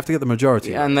all right. You have to get the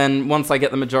majority. And then once I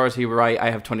get the majority right, I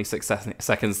have 26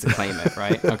 seconds to claim it,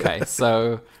 right? Okay.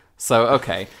 So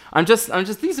okay, I'm just.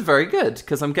 These are very good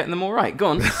because I'm getting them all right. Go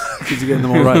on. Because you're getting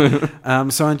them all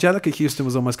right. So Angelica Houston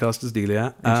was almost cast as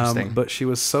Delia. Interesting. But she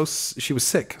was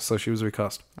sick, so she was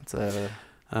recast. That's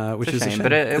a which is a shame.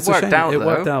 But it worked out. It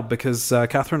worked out because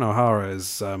Catherine O'Hara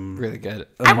is really good.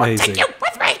 Amazing. I will take you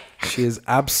with me. She is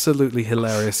absolutely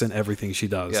hilarious in everything she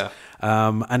does. Yeah.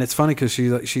 And it's funny because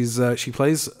she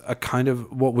plays a kind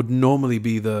of what would normally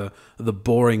be the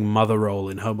boring mother role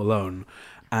in Home Alone,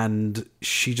 and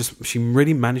she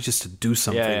really manages to do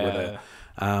something with it.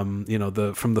 You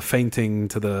know, from the fainting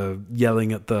to the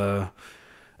yelling at the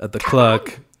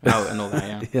clerk. Oh, and all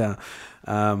that, yeah.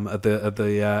 Yeah. At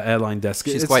the airline desk.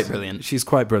 She's quite brilliant. She's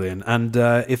quite brilliant. And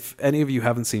if any of you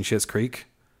haven't seen Schitt's Creek,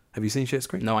 have you seen Schitt's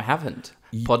Creek? No, I haven't.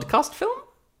 Podcast film?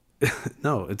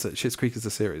 No, Schitt's Creek is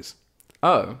a series.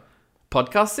 Oh,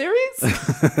 podcast series?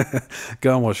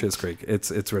 Go and watch Schitt's Creek.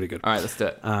 It's really good. All right, let's do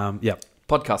it. Yeah.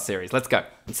 Podcast series. Let's go.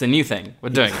 It's a new thing. We're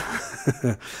doing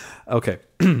it. Okay.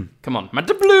 Come on, my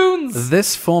doubloons.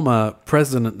 This former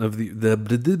president of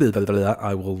the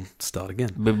I will start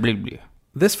again.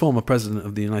 This former president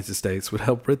of the United States would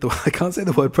help rid the... I can't say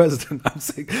the word president. I'm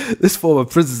saying this former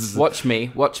president... Watch me.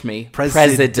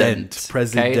 President.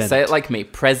 Okay, say it like me.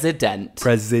 President.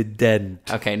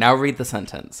 Okay, now read the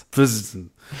sentence.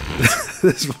 President.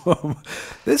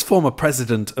 This former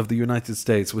president of the United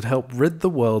States would help rid the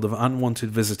world of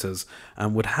unwanted visitors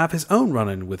and would have his own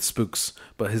run-in with spooks,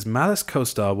 but his Malice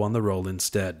co-star won the role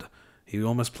instead. He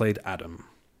almost played Adam.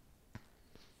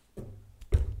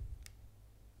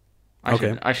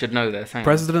 I should know this. Hang on.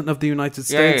 President of the United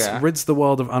States rids the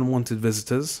world of unwanted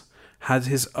visitors, had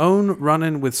his own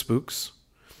run-in with spooks,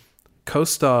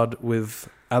 co-starred with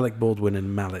Alec Baldwin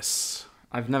in Malice.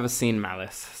 I've never seen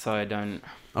Malice, so I don't...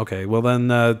 Okay, well then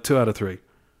 2 out of 3.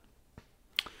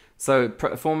 So,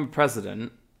 former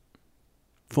president...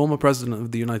 Former president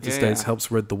of the United States helps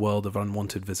rid the world of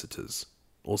unwanted visitors,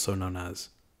 also known as...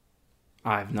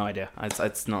 I have no idea.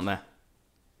 It's not there.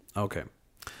 Okay.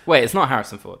 Wait, it's not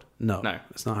Harrison Ford. No,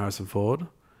 it's not Harrison Ford.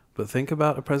 But think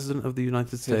about a president of the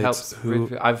United States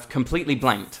who I've completely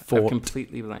blanked.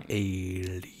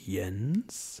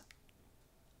 Aliens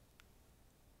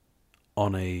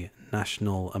on a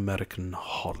national American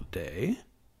holiday.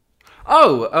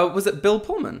 Oh, was it Bill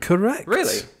Pullman? Correct.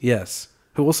 Really? Yes.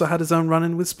 Who also had his own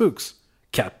run-in with spooks.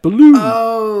 Cat Balloon.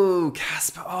 Oh,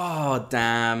 Casper. Oh,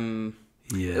 damn.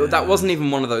 Yeah. That wasn't even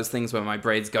one of those things where my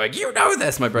brain's going, you know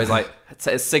this. My brain's like,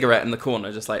 a cigarette in the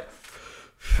corner, just like,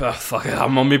 oh, fuck it,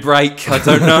 I'm on my break. I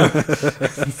don't know.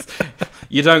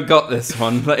 You don't got this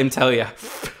one, let him tell you.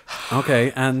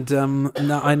 Okay, and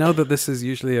now I know that this is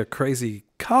usually a crazy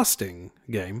casting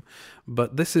game,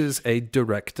 but this is a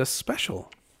director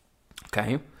special.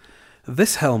 Okay.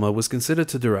 This Helmer was considered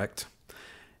to direct.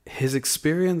 His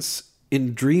experience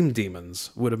in Dream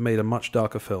Demons would have made a much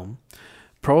darker film,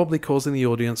 probably causing the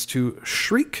audience to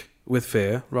shriek with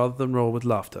fear rather than roar with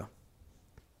laughter.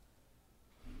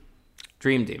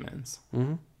 Dream Demons.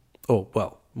 Mm-hmm. Oh,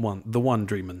 well, the one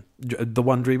Dreamin'. The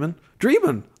one Dreamin'?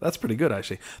 Dreamin'! That's pretty good,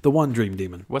 actually. The one Dream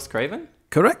Demon. Wes Craven?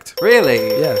 Correct. Really?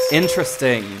 Yes.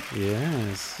 Interesting.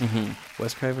 Yes. Mm-hmm.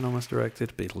 Wes Craven almost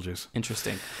directed Beetlejuice.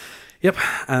 Interesting. Yep,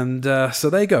 and so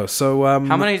there you go. So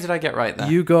how many did I get right there?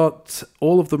 You got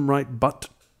all of them right but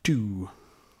 2.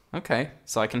 Okay,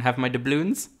 so I can have my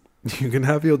doubloons? You can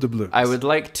have your doubloons. I would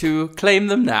like to claim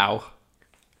them now.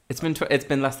 It's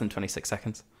been less than 26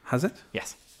 seconds. Has it?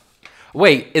 Yes.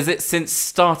 Wait, is it since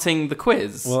starting the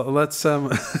quiz? Well, let's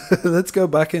let's go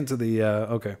back into the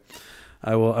okay.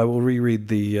 I will reread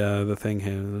the thing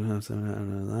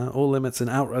here. All limits and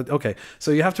outright. Okay, so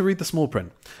you have to read the small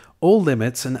print. All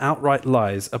limits and outright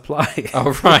lies apply.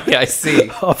 Oh, right, I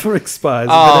see. Offer expires.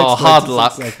 Oh, hard 96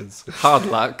 luck. Seconds. Hard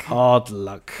luck. Hard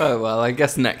luck. Oh, well, I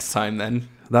guess next time then.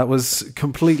 That was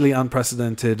completely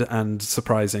unprecedented and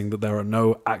surprising that there are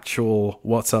no actual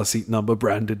What's Our Seat Number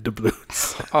branded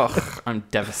doubloons. Oh, I'm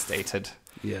devastated.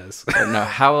 Yes. I don't know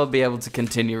how I'll be able to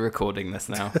continue recording this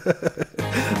now.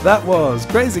 That was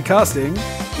Crazy Casting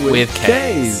with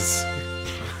K's.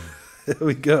 There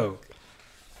we go.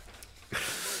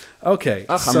 Okay.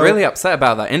 Ugh, I'm really upset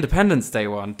about that Independence Day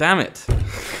one. Damn it.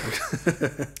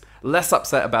 Less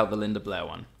upset about the Linda Blair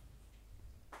one.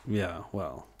 Yeah,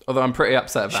 well. Although I'm pretty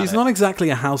upset about it. She's not exactly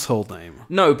a household name.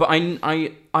 No, but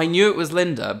I knew it was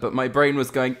Linda, but my brain was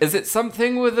going, is it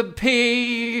something with a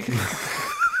P?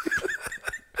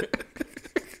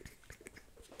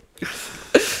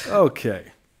 Okay.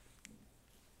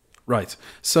 Right.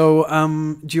 So,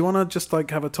 do you want to just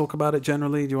have a talk about it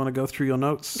generally? Do you want to go through your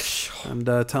notes Sure.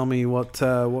 and tell me what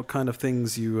kind of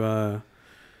things you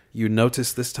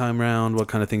noticed this time around? What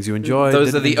kind of things you enjoyed?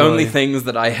 Those are the enjoy? only things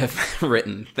that I have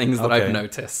written. Things that Okay. I've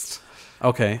noticed.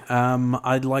 Okay.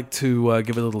 I'd like to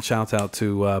give a little shout out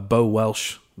to Bo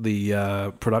Welsh,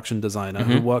 the production designer,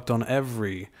 who worked on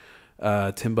every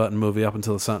Tim Burton movie up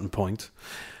until a certain point.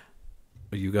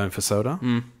 Are you going for soda?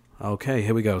 Mm. Okay,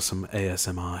 here we go. Some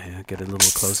ASMR here. Get a little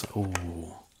closer.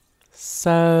 Ooh.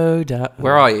 Soda.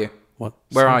 Where are you? What?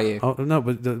 Where are you? Oh no,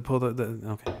 but pull the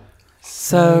okay.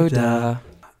 Soda.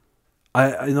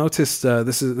 I noticed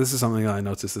this is something I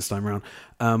noticed this time around.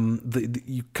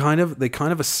 They kind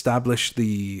of establish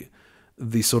the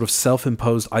sort of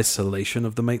self-imposed isolation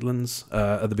of the Maitlands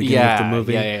at the beginning of the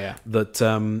movie. Yeah. That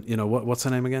what's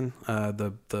her name again?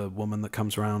 The woman that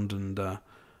comes around and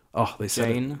they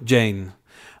said Jane.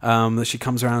 That she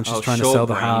comes around, she's trying to sell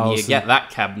the house. You get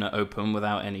that cabinet open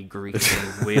without any grease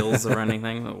or wheels or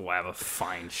anything. Whatever,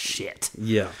 fine shit.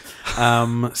 Yeah.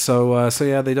 So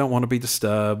yeah, they don't want to be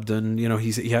disturbed, and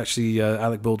he actually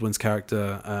Alec Baldwin's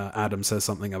character Adam says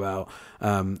something about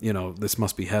this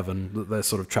must be heaven. They're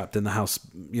sort of trapped in the house,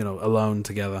 alone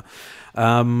together.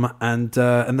 And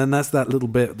then that's that little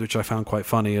bit which I found quite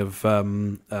funny of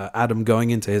Adam going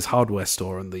into his hardware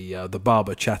store and the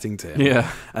barber chatting to him,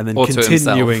 and then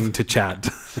continuing to chat,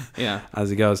 as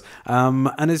he goes.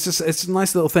 And it's a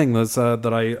nice little thing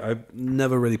that I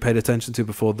never really paid attention to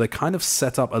before. They kind of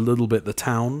set up a little bit the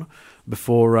town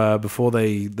before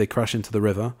they crash into the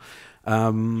river.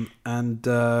 And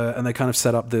they kind of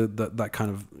set up that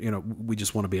kind of we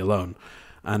just want to be alone,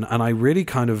 and I really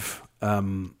kind of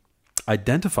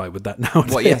identify with that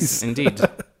nowadays. Well, yes,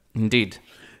 indeed.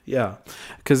 Yeah,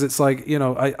 because it's like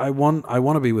I want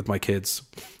to be with my kids,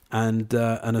 and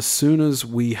as soon as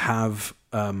we have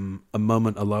a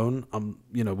moment alone,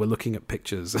 we're looking at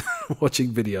pictures,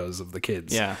 watching videos of the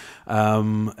kids. Yeah,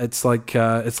 it's like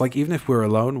even if we're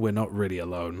alone, we're not really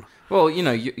alone. Well,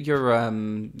 you're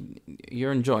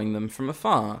enjoying them from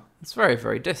afar. It's very,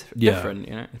 very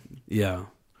different. Yeah,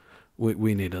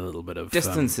 we need a little bit of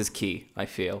distance is key, I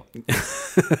feel.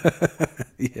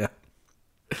 Yeah.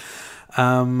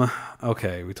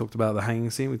 Okay, we talked about the hanging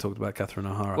scene. We talked about Catherine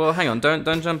O'Hara. Well, hang on,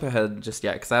 don't jump ahead just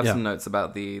yet, because I have some notes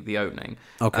about the opening.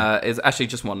 Okay, it's actually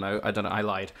just one note. I don't know, I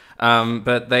lied.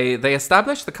 But they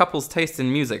established the couple's taste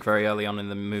in music very early on in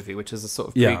the movie, which is a sort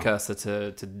of precursor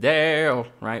to Dare,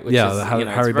 right? Which is, the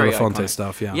Harry Belafonte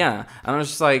stuff. Yeah, and I was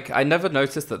just like, I never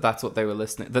noticed that's what they were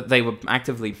listening. That they were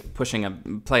actively pushing a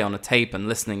play on a tape and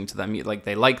listening to them. Like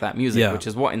they like that music, which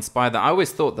is what inspired that. I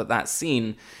always thought that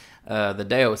scene. The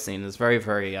Deo scene is very,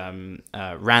 very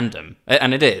random,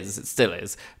 and it still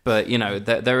is. But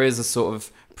there is a sort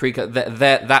of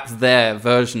that's their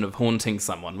version of haunting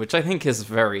someone, which I think is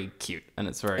very cute, and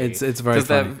it's very very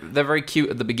funny. They're very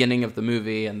cute at the beginning of the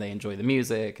movie, and they enjoy the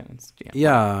music, and it's,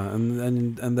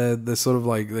 and they're sort of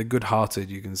like they're good-hearted.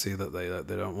 You can see that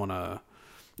they don't want to,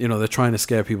 they're trying to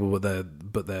scare people,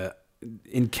 but they're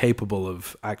incapable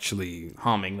of actually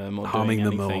harming them or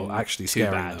actually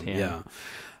scaring them. Yeah.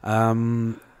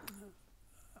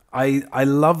 I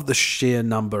love the sheer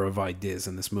number of ideas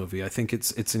in this movie. I think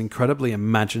it's an incredibly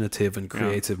imaginative and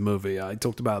creative movie. I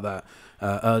talked about that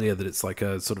earlier, that it's like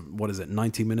a sort of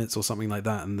 90 minutes or something like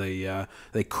that, and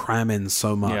they cram in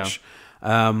so much.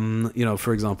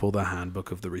 For example, the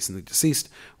Handbook of the Recently Deceased,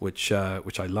 which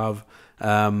I love.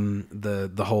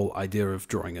 The whole idea of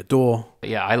drawing a door.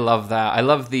 Yeah, I love that. I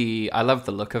love the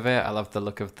look of it. I love the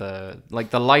look of the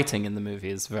lighting in the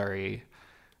movie is very.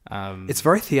 It's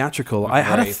very theatrical. I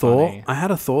had a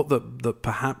thought that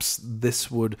perhaps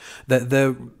that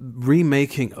they're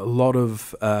remaking a lot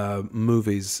of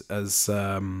movies as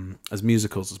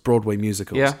musicals, as Broadway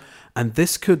musicals, and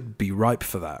this could be ripe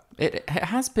for that. It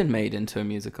has been made into a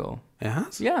musical. It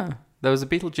has? Yeah, there was a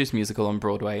Beetlejuice musical on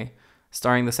Broadway,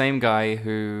 starring the same guy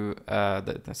who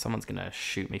someone's gonna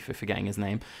shoot me for forgetting his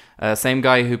name. Same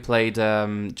guy who played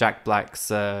Jack Black's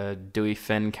Dewey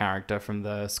Finn character from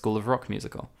the School of Rock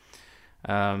musical.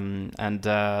 And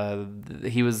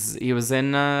he was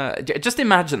in. Just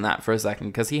imagine that for a second,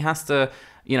 because he has to.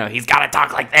 He's got to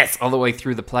talk like this all the way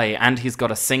through the play, and he's got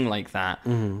to sing like that.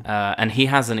 Mm-hmm. And he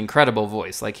has an incredible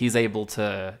voice. Like he's able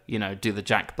to, do the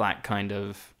Jack Black kind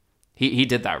of. He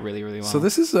did that really, really well. So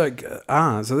this is so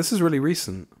this is really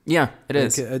recent. Yeah, it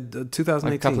is. 2018.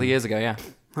 Like a couple of years ago, yeah.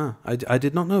 Huh. I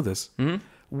did not know this. Mm-hmm.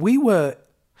 We were.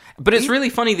 But it's really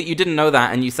funny that you didn't know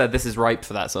that, and you said this is ripe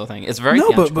for that sort of thing. It's very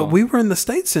theatrical. but we were in the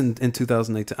States in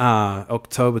 2018.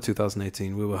 October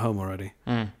 2018. We were home already.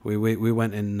 Mm. We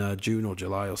went in June or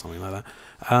July or something like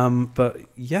that. But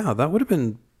yeah, that would have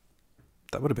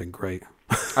been great.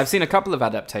 I've seen a couple of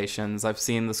adaptations. I've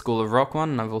seen the School of Rock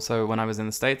one, and I've also, when I was in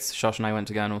the States, Shosh and I went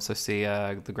to go and also see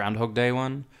the Groundhog Day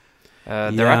one.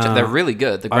 They're really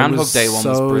good. The Groundhog Day one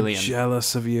was brilliant. So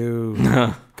jealous of you.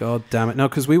 God damn it! No,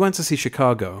 because we went to see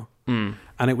Chicago, and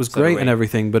it was great and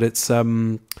everything, but it's a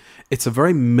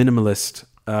very minimalist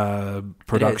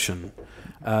production.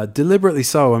 Deliberately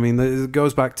so. I mean, it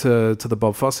goes back to the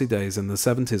Bob Fosse days in the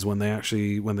 70s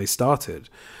when they started.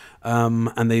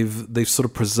 and they've sort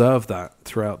of preserved that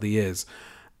throughout the years,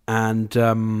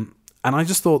 and I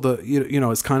just thought that you know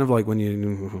it's kind of like when you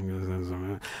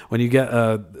get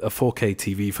a 4K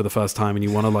TV for the first time and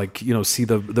you want to like see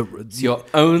it's your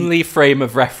only frame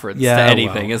of reference to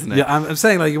anything, isn't it? Yeah, I'm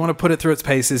saying like you want to put it through its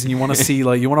paces and you want to see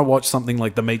like you want to watch something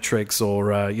like The Matrix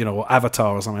or or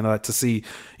Avatar or something like that to see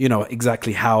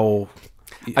exactly how.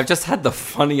 I've just had the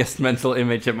funniest mental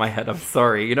image in my head. I'm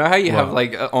sorry. You know how you have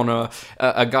like on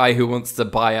a guy who wants to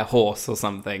buy a horse or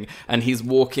something, and he's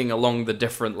walking along the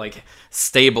different like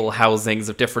stable housings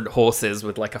of different horses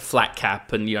with like a flat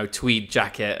cap and tweed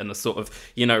jacket and a sort of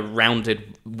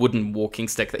rounded wooden walking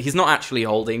stick that he's not actually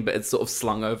holding, but it's sort of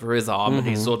slung over his arm, and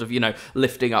he's sort of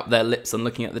lifting up their lips and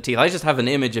looking at the teeth. I just have an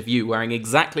image of you wearing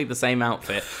exactly the same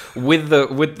outfit with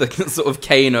the sort of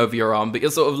cane over your arm, but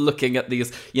you're sort of looking at these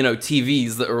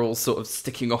TVs that are all sort of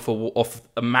sticking off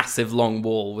a massive long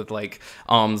wall with like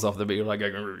arms off them, but you're like,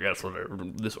 yes,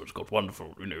 this one's got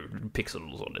wonderful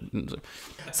pixels on it.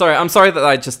 Sorry, I'm sorry that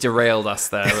I just derailed us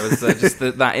there. It was just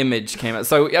that image came out.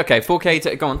 So okay,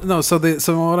 4K. Go on. No, so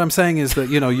what I'm saying is that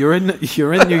you're in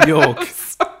New York.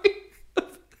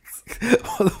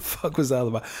 What the fuck was that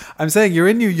about? I'm saying you're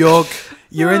in New York,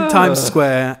 you're in Times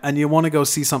Square, and you want to go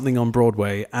see something on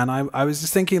Broadway. And I was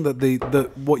just thinking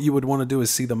that what you would want to do is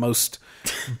see the most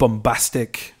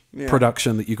bombastic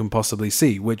production that you can possibly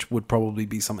see, which would probably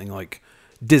be something like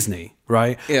Disney,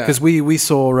 right? Yeah. Because we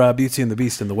saw Beauty and the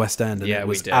Beast in the West End, and it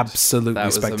was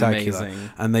absolutely spectacular. Amazing.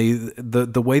 And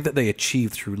the way that they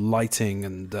achieved through lighting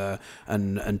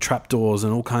and trapdoors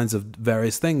and all kinds of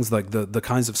various things, like the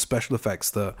kinds of special effects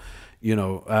that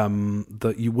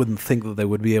that you wouldn't think that they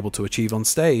would be able to achieve on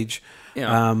stage,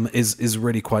 is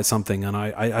really quite something. And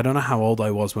I don't know how old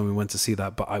I was when we went to see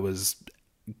that, but I was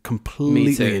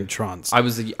completely entranced. I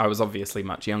was obviously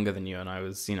much younger than you, and I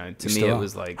was, to me it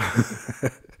was like,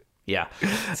 yeah,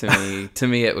 to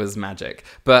me it was magic.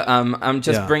 But I'm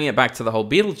just bringing it back to the whole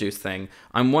Beetlejuice thing.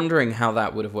 I'm wondering how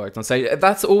that would have worked on stage.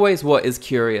 That's always what is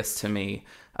curious to me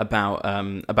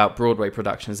about Broadway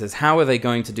productions, is how are they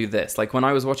going to do this? Like when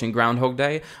I was watching Groundhog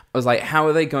Day, I was like, how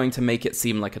are they going to make it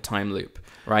seem like a time loop?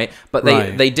 Right, but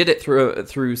they did it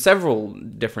through several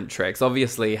different tricks.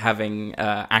 Obviously, having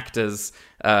actors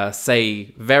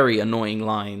say very annoying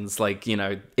lines, like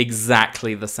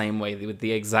exactly the same way with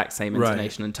the exact same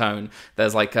intonation and tone.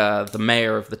 There's like the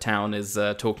mayor of the town is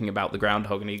talking about the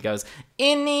groundhog, and he goes,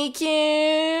 "Isn't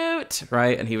cute?"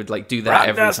 Right, and he would like do that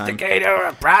every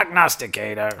time.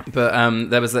 Prognosticator. But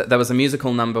there was a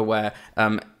musical number where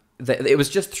it was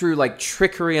just through like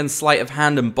trickery and sleight of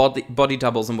hand and body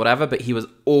doubles and whatever, but he was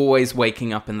always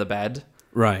waking up in the bed.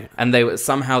 Right. And they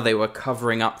were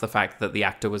covering up the fact that the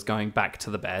actor was going back to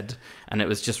the bed, and it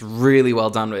was just really well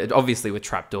done. Obviously with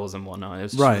trapdoors and whatnot. It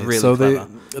was just really clever.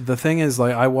 The thing is,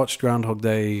 like, I watched Groundhog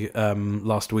Day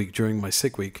last week during my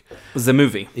sick week. Was the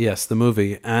movie? Yes, the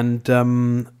movie. And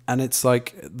it's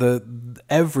like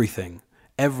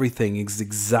everything is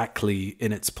exactly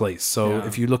in its place. So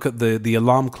if you look at the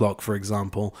alarm clock, for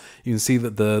example, you can see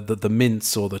that the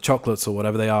mints or the chocolates or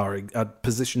whatever they are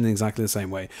positioned in exactly the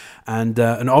same way. And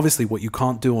obviously, what you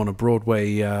can't do on a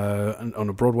Broadway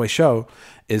show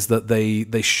is that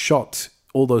they shot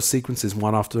all those sequences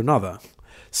one after another.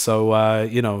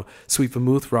 So Sweet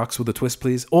Vermouth, Rocks with a Twist,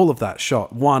 Please, all of that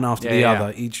shot one after the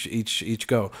other, each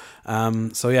go. I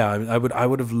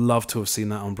would have loved to have seen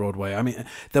that on Broadway. I mean,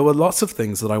 there were lots of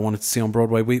things that I wanted to see on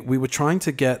Broadway. We were trying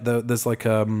to get there's like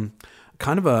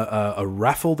kind of a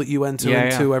raffle that you enter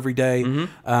into every day,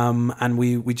 and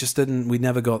we just didn't. We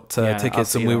never got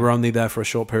tickets, and we were only there for a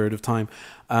short period of time.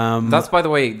 That's, by the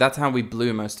way, that's how we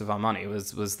blew most of our money.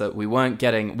 Was that we weren't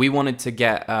getting. We wanted to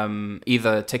get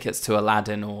either tickets to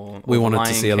Aladdin or we wanted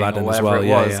to see Aladdin as well.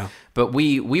 Yeah. But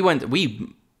we went.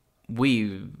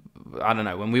 I don't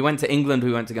know. When we went to England,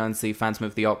 we went to go and see Phantom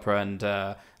of the Opera and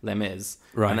Les Mis.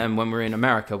 Right. And then when we were in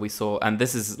America, we saw, and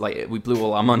this is like, we blew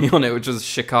all our money on it, which was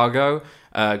Chicago,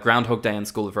 Groundhog Day, and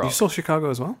School of Rock. You saw Chicago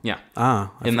as well? Yeah.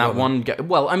 In that one.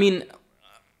 Well, I mean,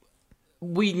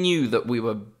 we knew that we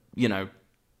were,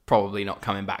 probably not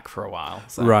coming back for a while.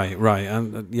 So. Right,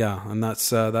 and and that's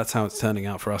how it's turning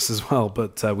out for us as well.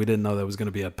 But we didn't know there was going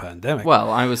to be a pandemic. Well,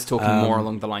 I was talking more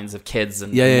along the lines of kids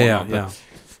and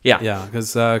Yeah,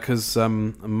 because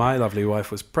my lovely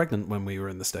wife was pregnant when we were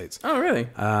in the States. Oh, really?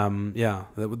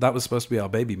 That was supposed to be our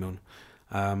baby moon.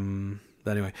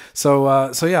 Anyway,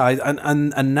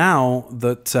 and now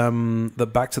that that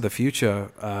Back to the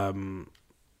Future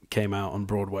came out on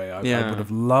Broadway, I would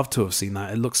have loved to have seen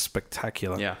that. It looks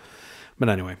spectacular. Yeah. But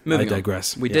anyway, I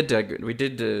digress. We did a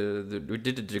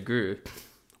degree.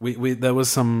 There was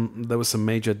some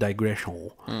major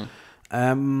digression.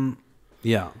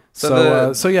 Yeah.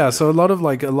 So So a lot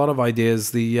of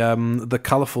ideas. The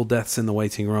colorful deaths in the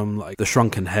waiting room, like the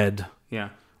shrunken head, Yeah.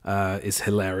 is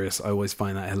hilarious. I always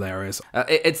find that hilarious.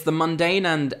 It's the mundane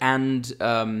and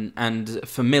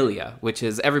familiar, which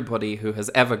is everybody who has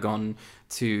ever gone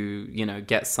to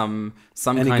get some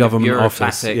Any kind of government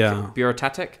bureaucratic office,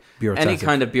 bureaucratic Bureaucratic. any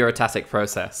kind of bureaucratic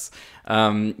process.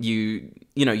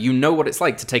 You know what it's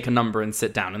like to take a number and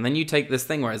sit down, and then you take this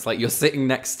thing where it's like you're sitting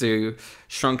next to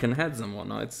shrunken heads and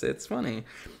whatnot. It's funny.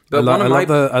 But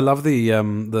I love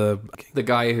the the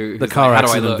guy who's the car like, how do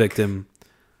I accident look? victim.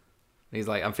 He's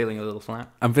like, I'm feeling a little flat.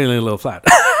 I'm feeling a little flat.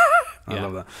 I Yeah,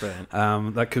 love that.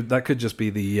 brilliant. That could just be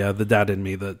the dad in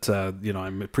me that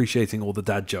I'm appreciating all the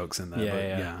dad jokes in there.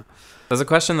 Yeah. There's a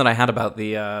question that I had about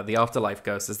the afterlife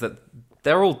ghosts is that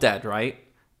they're all dead, right?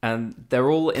 And they're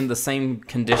all in the same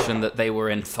condition that they were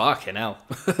in. Fucking hell.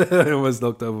 I almost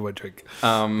knocked over my drink.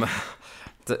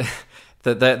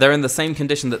 They're in the same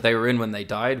condition that they were in when they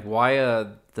died. Why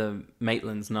are the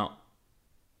Maitlands not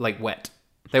wet?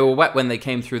 They were wet when they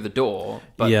came through the door,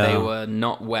 but they were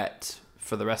not wet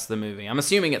for the rest of the movie. I'm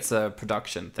assuming it's a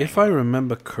production thing. If I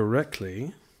remember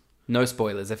correctly, no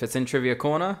spoilers. If it's in Trivia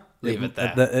Corner, leave it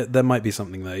there. There might be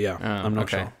something there. Yeah, I'm not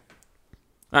sure.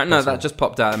 No, that just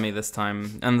popped out at me this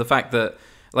time, and the fact that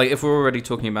if we're already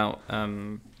talking about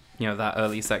that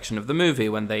early section of the movie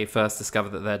when they first discover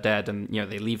that they're dead, and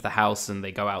they leave the house and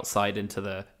they go outside into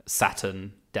the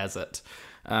Saturn desert.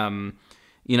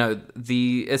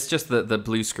 It's just that the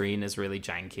blue screen is really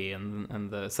janky,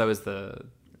 and so is the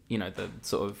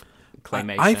sort of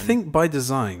claymation. I think by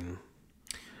design.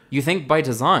 You think by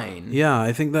design? Yeah,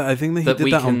 I think that he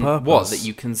did that on purpose. What, that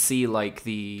you can see the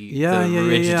rigidy,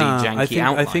 janky outlines?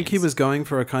 I think he was going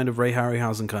for a kind of Ray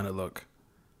Harryhausen kind of look.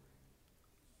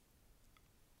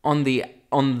 On the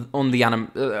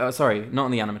sorry, not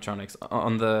on the animatronics,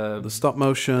 on the stop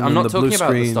motion. I'm not the talking blue about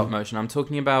screen. the stop motion. I'm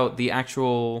talking about the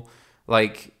actual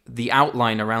the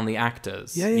outline around the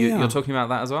actors. You're talking about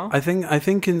that as well? I think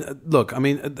in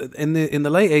the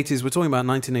late 80s, we're talking about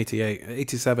 1988,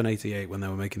 87, 88 when they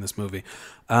were making this movie.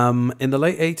 In the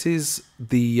late 80s,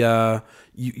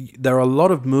 there are a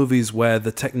lot of movies where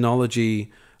the technology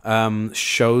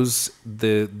shows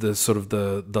the sort of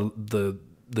the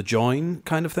join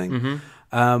kind of thing.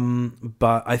 Mm-hmm.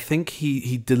 But I think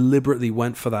he deliberately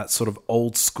went for that sort of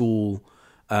old school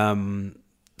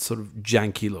sort of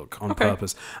janky look on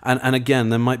purpose. And again,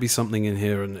 there might be something in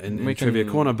here in Trivia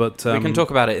Corner, but we can talk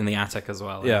about it in the attic as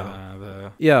well.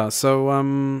 Yeah. So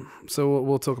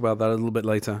we'll talk about that a little bit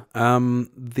later.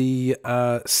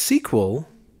 The sequel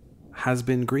has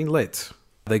been greenlit.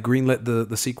 They greenlit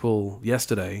the sequel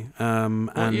yesterday.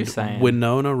 And are you saying?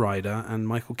 Winona Ryder and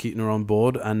Michael Keaton are on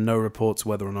board, and no reports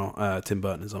whether or not Tim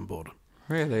Burton is on board.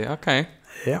 Really? Okay.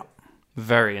 Yeah.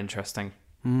 Very interesting.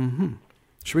 Mm-hmm.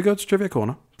 Should we go to Trivia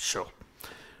Corner? Sure.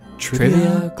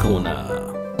 Trivia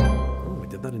Corner. Oh, we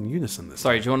did that in unison this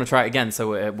Sorry, do you want to try it again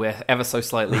so we're ever so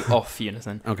slightly off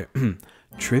unison? Okay.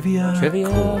 Trivia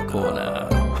Corner.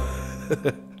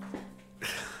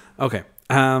 Okay.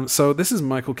 So this is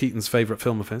Michael Keaton's favourite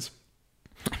film of his.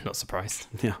 I'm not surprised.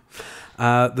 Yeah.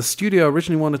 The studio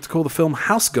originally wanted to call the film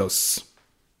House Ghosts.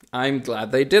 I'm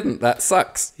glad they didn't. That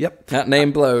sucks. Yep. That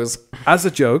name blows. As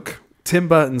a joke, Tim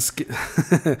Burton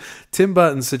suggested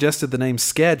the name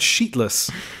Scared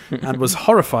Sheetless and was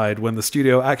horrified when the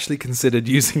studio actually considered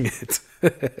using it.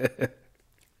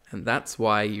 And that's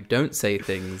why you don't say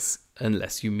things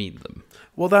unless you mean them.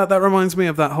 Well, that reminds me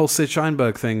of that whole Sid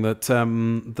Sheinberg thing that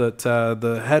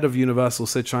the head of Universal,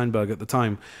 Sid Sheinberg, at the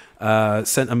time,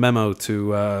 sent a memo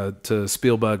to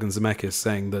Spielberg and Zemeckis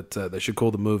saying that they should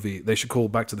call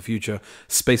Back to the Future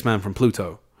Spaceman from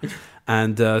Pluto.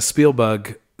 And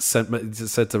Spielberg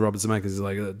said to Robert Zemeckis, he's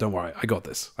like, "Don't worry, I got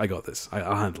this.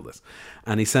 I'll handle this."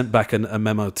 And he sent back a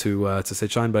memo to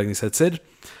Sid Sheinberg, and he said, "Sid,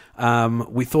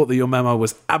 we thought that your memo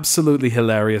was absolutely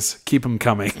hilarious. Keep them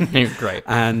coming." Great.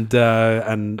 And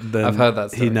then I've heard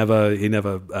that story. He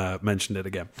never mentioned it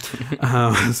again.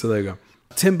 So there you go.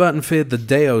 Tim Burton feared the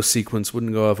Deo sequence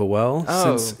wouldn't go over well,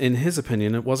 since in his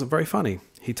opinion it wasn't very funny.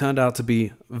 He turned out to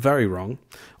be very wrong.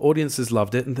 Audiences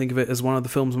loved it and think of it as one of the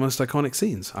film's most iconic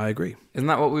scenes. I agree. Isn't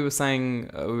that what we were saying?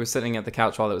 We were sitting at the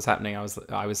couch while it was happening.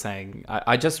 I was saying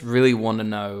I just really want to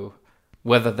know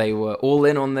whether they were all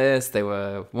in on this. They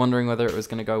were wondering whether it was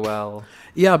going to go well.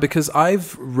 Yeah, because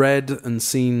I've read and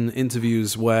seen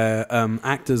interviews where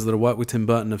actors that have worked with Tim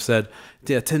Burton have said,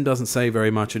 "Yeah, Tim doesn't say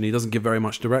very much and he doesn't give very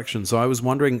much direction." So I was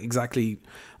wondering exactly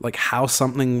how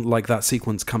something like that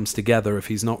sequence comes together if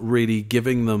he's not really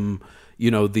giving them,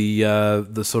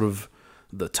 the sort of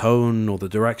the tone or the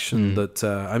direction that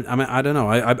I mean, I don't know.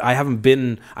 I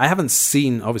haven't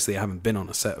seen, obviously I haven't been on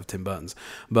a set of Tim Burton's,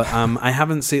 but I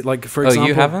haven't seen, like, for example. Oh,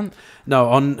 you haven't?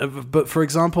 No, but for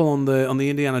example, on the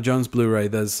Indiana Jones Blu-ray,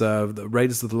 there's the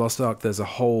Raiders of the Lost Ark. There's a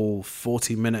whole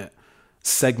 40-minute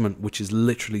segment which is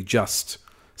literally just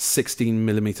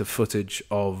 16mm footage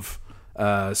of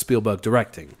Spielberg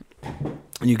directing.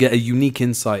 And you get a unique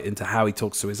insight into how he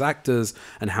talks to his actors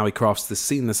and how he crafts this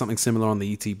scene. There's something similar on the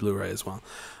E.T. Blu-ray as well.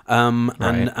 And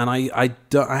I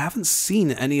haven't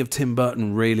seen any of Tim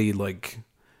Burton really, like,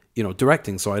 you know,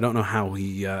 directing, so I don't know how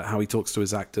he talks to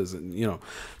his actors, and you know,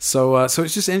 so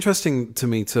it's just interesting to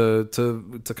me to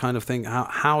kind of think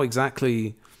how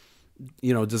exactly,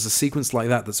 you know, does a sequence like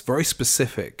that that's very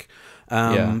specific.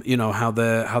 You know, how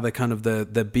they're kind of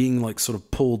they're being like sort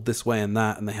of pulled this way and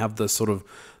that, and they have the sort of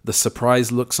the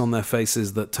surprise looks on their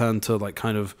faces that turn to like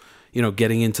kind of, you know,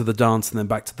 getting into the dance and then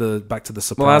back to the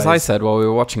surprise. Well, as I said while we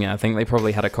were watching it, I think they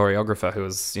probably had a choreographer who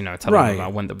was, you know, telling them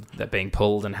about when they're being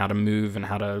pulled and how to move and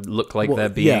how to look like they're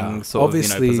being sort of, you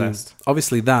know, possessed.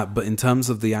 Obviously that, but in terms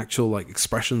of the actual like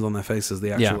expressions on their faces,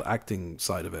 the actual acting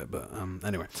side of it. But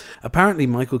anyway, apparently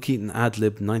Michael Keaton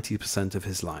ad-libbed 90% of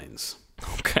his lines.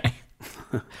 Okay.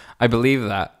 I believe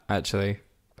that, actually.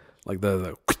 Like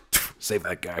the save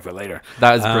that guy for later.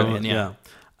 That is brilliant, yeah.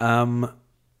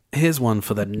 Here's one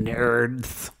for the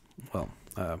nerds. Well,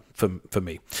 for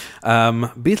me.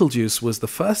 Beetlejuice was the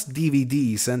first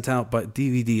DVD sent out by...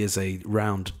 DVD is a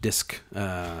round disc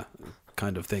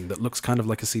kind of thing that looks kind of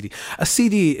like a CD. A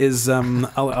CD is...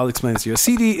 I'll explain this to you. A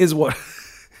CD is what...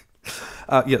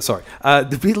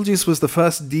 The Beetlejuice was the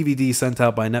first DVD sent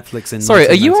out by Netflix in 1998. Sorry,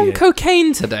 are you on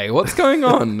cocaine today? What's going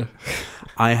on?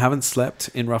 I haven't slept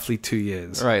in roughly 2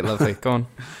 years. Right, lovely. Go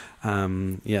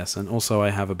on. Yes, and also I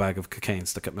have a bag of cocaine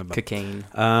stuck up my butt. Cocaine.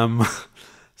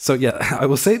 So yeah, I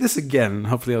will say this again.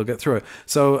 Hopefully I'll get through it.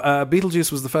 So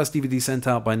Beetlejuice was the first DVD sent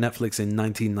out by Netflix in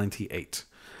 1998.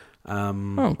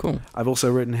 Oh, cool. I've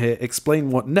also written here, explain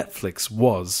what Netflix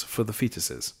was for the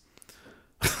fetuses.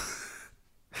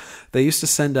 They used to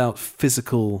send out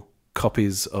physical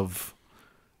copies of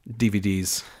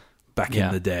DVDs back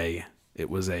in the day. It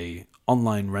was a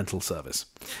online rental service.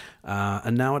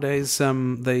 And nowadays,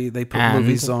 they put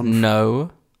movies on...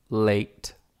 no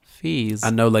late fees.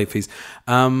 And no late fees.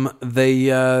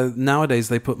 Nowadays,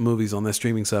 they put movies on their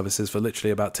streaming services for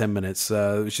literally about 10 minutes,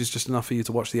 which is just enough for you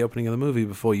to watch the opening of the movie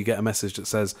before you get a message that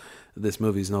says this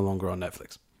movie is no longer on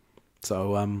Netflix.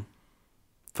 So,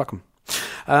 fuck them.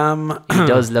 He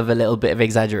does love a little bit of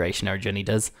exaggeration, our Johnny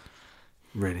does.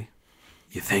 Really?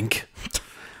 You think?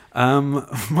 Here. I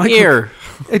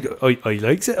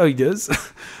likes it, I does.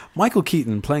 Michael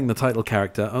Keaton, playing the title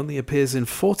character, only appears in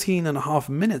 14 and a half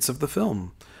minutes of the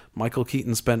film. Michael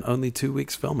Keaton spent only 2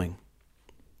 weeks filming.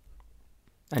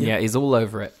 And yeah, he's all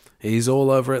over it. He's all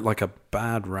over it like a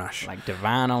bad rash. Like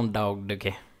Divine on Dog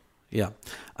Dookie. Yeah.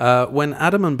 When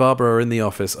Adam and Barbara are in the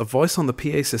office, a voice on the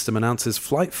PA system announces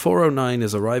Flight 409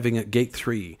 is arriving at Gate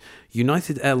 3.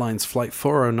 United Airlines Flight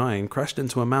 409 crashed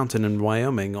into a mountain in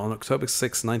Wyoming on October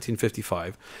 6,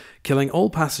 1955, killing all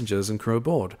passengers and crew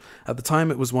aboard. At the time,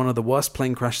 it was one of the worst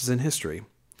plane crashes in history.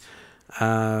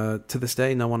 To this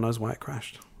day, no one knows why it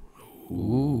crashed.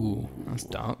 Ooh, that's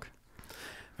dark.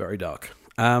 Very dark.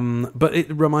 But it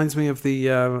reminds me of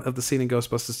the scene in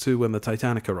Ghostbusters 2 when the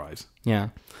Titanic arrives. Yeah.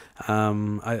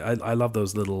 I love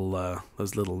those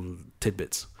little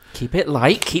tidbits. Keep it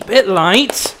light. Keep it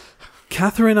light.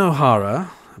 Catherine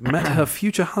O'Hara met her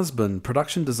future husband,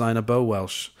 production designer Bo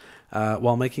Welsh,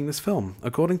 while making this film.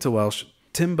 According to Welsh,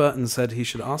 Tim Burton said he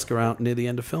should ask her out near the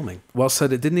end of filming. Welsh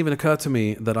said, it didn't even occur to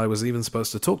me that I was even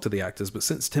supposed to talk to the actors, but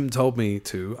since Tim told me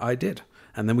to, I did.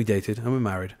 And then we dated and we're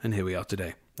married, and here we are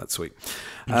today. That's sweet.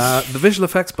 The visual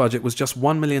effects budget was just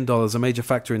 $1 million, a major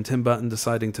factor in Tim Burton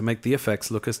deciding to make the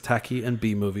effects look as tacky and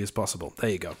B-movie as possible. There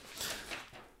you go.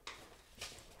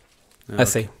 I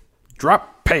see.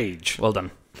 Drop page. Well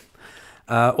done.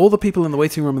 All the people in the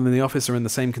waiting room and in the office are in the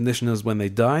same condition as when they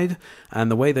died,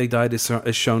 and the way they died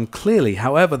is shown clearly.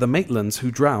 However, the Maitlands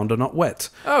who drowned are not wet.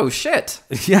 Oh, shit.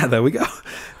 Yeah, there we go.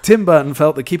 Tim Burton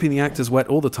felt that keeping the actors wet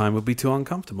all the time would be too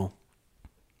uncomfortable.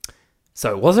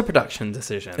 So it was a production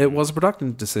decision. It was a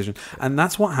production decision, and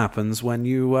that's what happens when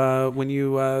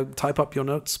you type up your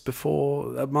notes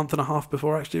before a month and a half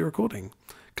before actually recording.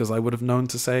 Because I would have known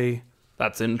to say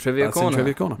that's in Trivia Corner. In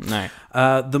Trivia Corner. No,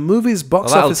 the movie's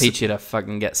box that'll office. That'll teach you to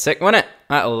fucking get sick, won't it?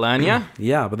 That'll learn you.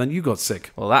 Yeah, but then you got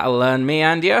sick. Well, that'll learn me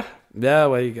and you. Yeah,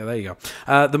 well, there you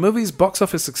go. The movie's box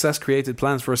office success created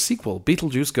plans for a sequel,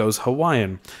 Beetlejuice Goes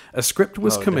Hawaiian. A script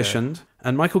was commissioned,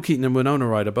 and Michael Keaton and Winona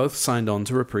Ryder both signed on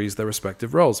to reprise their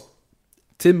respective roles.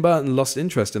 Tim Burton lost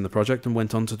interest in the project and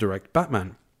went on to direct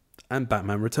Batman and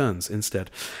Batman Returns instead.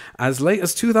 As late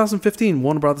as 2015,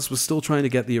 Warner Brothers was still trying to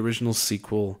get the original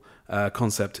sequel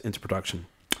concept into production.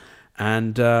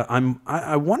 And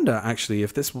I wonder, actually,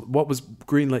 if what was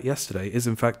greenlit yesterday is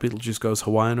in fact Beetlejuice Goes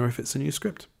Hawaiian or if it's a new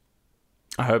script.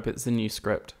 I hope it's a new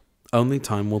script. Only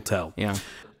time will tell. Yeah.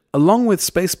 Along with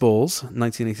Spaceballs,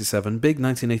 1987, Big,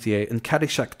 1988, and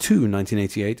Caddyshack 2,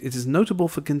 1988, it is notable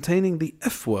for containing the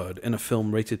F-word in a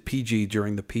film rated PG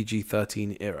during the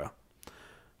PG-13 era.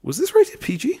 Was this rated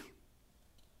PG?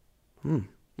 Why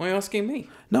are you asking me?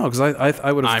 No, because I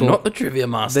would have thought... I'm not the trivia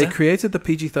master. They created the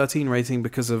PG-13 rating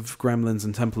because of Gremlins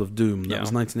and Temple of Doom. That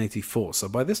was 1984. So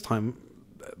by this time,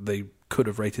 they could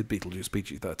have rated Beetlejuice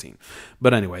PG-13.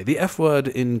 But anyway, the F-word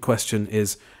in question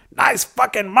is... Nice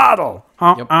fucking model!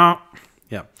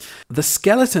 Yeah. The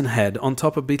skeleton head on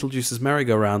top of Beetlejuice's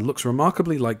merry-go-round looks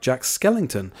remarkably like Jack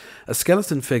Skellington, a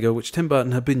skeleton figure which Tim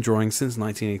Burton had been drawing since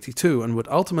 1982 and would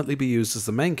ultimately be used as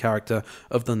the main character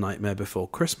of The Nightmare Before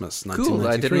Christmas, 1993. Cool,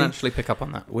 I didn't actually pick up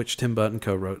on that. Which Tim Burton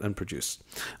co-wrote and produced.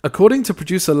 According to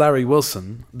producer Larry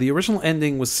Wilson, the original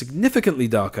ending was significantly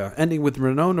darker, ending with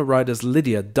Winona Ryder's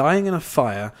Lydia dying in a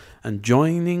fire and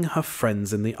joining her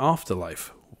friends in the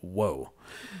afterlife. Whoa.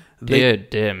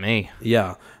 Dear me.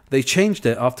 Yeah. They changed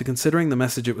it after considering the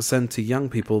message it was sent to young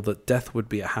people that death would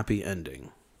be a happy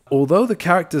ending. Although the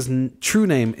character's true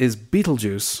name is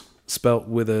Beetlejuice, spelt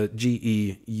with a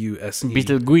G-E-U-S-E.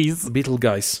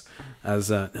 Beetlegeuse. As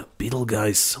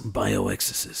Beetlegeuse,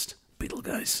 bioexorcist.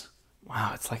 Beetlegeuse.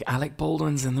 Wow, it's like Alec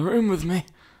Baldwin's in the room with me.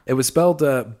 It was spelled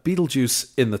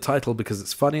Beetlejuice in the title because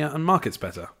it's funnier and markets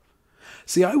better.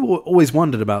 See, I always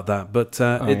wondered about that, but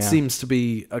seems to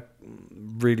be a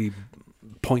really...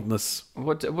 pointless.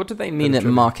 What do they mean it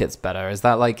markets better? Is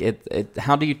that like it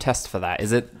how do you test for that?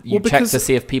 Is it you check to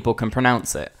see if people can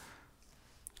pronounce it?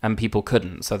 And people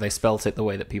couldn't, so they spelt it the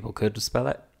way that people could spell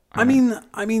it? I mean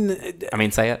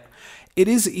say it. It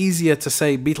is easier to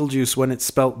say Beetlejuice when it's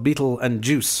spelt beetle and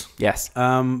juice. Yes.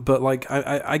 But like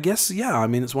I guess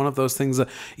it's one of those things that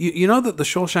you know that the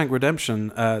Shawshank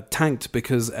Redemption tanked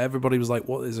because everybody was like,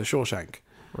 what is a Shawshank?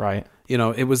 Right. You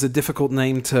know, it was a difficult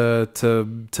name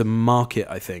to market,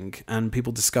 I think, and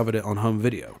people discovered it on home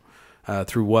video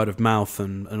through word of mouth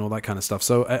and all that kind of stuff.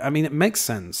 So, I mean, it makes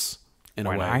sense in a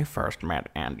way. When I first met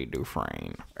Andy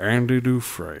Dufresne.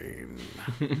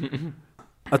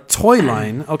 A toy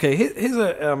line. Okay, here's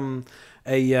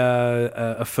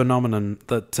a phenomenon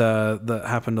that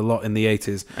happened a lot in the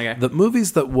 80s. Okay. That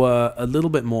movies that were a little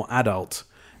bit more adult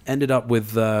ended up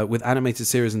with animated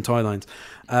series and toy lines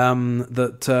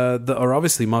that are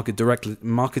obviously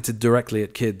marketed directly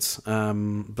at kids.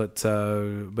 But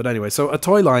anyway, so a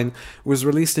toy line was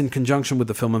released in conjunction with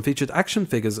the film and featured action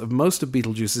figures of most of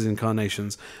Beetlejuice's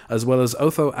incarnations, as well as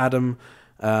Otho Adam,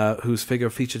 whose figure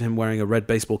featured him wearing a red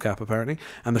baseball cap, apparently,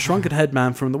 and the shrunken head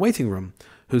man from The Waiting Room,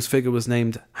 whose figure was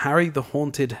named Harry the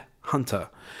Haunted Hunter,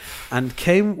 and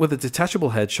came with a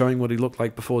detachable head showing what he looked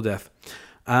like before death.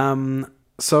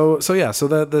 So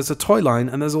there's a toy line,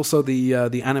 and there's also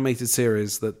the animated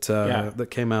series that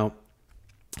came out.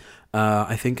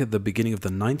 I think at the beginning of the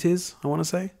 90s. I want to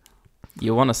say.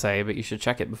 You want to say, but you should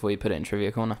check it before you put it in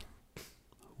Trivia Corner.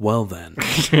 Well then,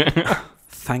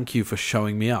 thank you for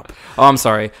showing me up. Oh, I'm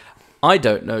sorry. I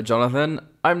don't know, Jonathan.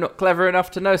 I'm not clever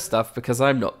enough to know stuff because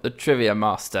I'm not the trivia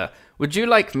master. Would you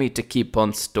like me to keep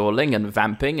on stalling and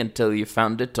vamping until you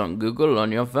found it on Google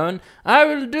on your phone? I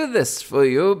will do this for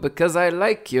you because I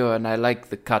like you and I like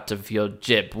the cut of your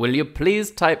jib. Will you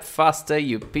please type faster,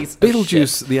 you piece of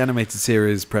Beetlejuice, shit? the animated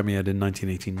series, premiered in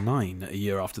 1989, a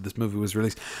year after this movie was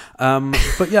released.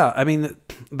 But yeah, I mean,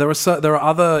 there are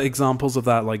other examples of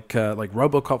that, like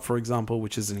RoboCop, for example,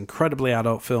 which is an incredibly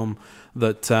adult film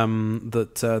that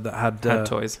had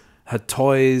toys. Had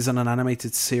toys and an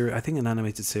animated series. I think an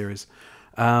animated series.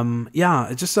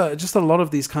 Just a lot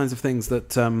of these kinds of things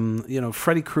that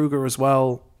Freddy Krueger as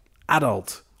well,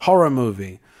 adult horror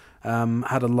movie,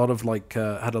 had a lot of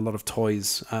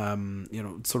toys,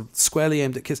 sort of squarely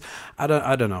aimed at kids. I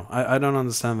don't know. I don't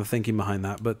understand the thinking behind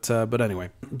that, but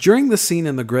anyway. During the scene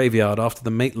in the graveyard after the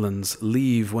Maitlands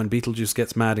leave when Beetlejuice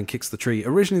gets mad and kicks the tree,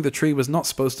 originally the tree was not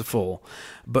supposed to fall,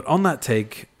 but on that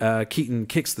take, Keaton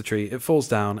kicks the tree, it falls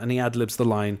down, and he ad-libs the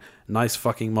line, "Nice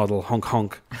fucking model, honk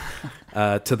honk,"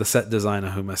 to the set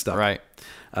designer who messed up. Right.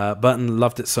 Burton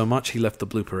loved it so much, he left the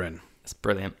blooper in. It's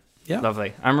brilliant. Yeah.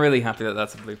 Lovely. I'm really happy that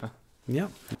that's a blooper. Yeah.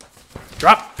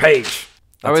 Drop page.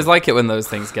 I always like it when those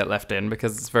things get left in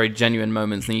because it's very genuine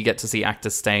moments and you get to see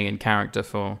actors staying in character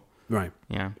for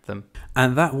them.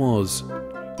 And that was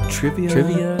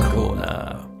Trivia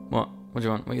Corner. What do you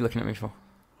want? What are you looking at me for?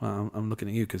 Well, I'm looking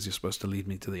at you because you're supposed to lead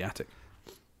me to the attic.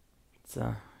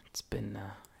 It's been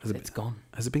it's gone.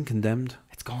 Has it been condemned?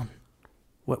 It's gone.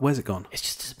 Where's it gone? It's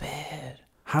just disappeared.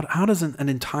 How does an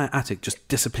entire attic just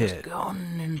disappear? It's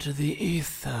gone into the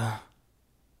ether.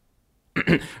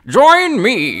 Join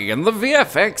me in the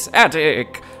VFX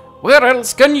attic. Where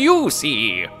else can you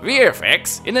see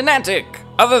VFX in an attic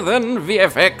other than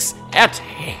VFX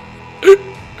attic?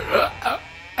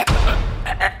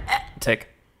 Tick.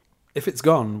 If it's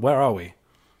gone, where are we?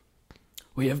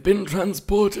 We have been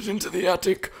transported into the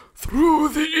attic through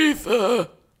the ether.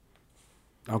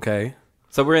 Okay.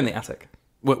 So we're in the attic.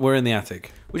 We're in the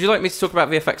attic. Would you like me to talk about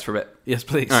VFX for a bit? Yes,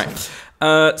 please. All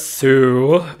right.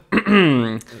 So...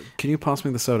 Can you pass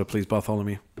me the soda, please,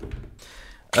 Bartholomew?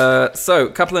 So,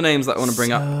 a couple of names that I want to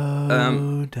bring up.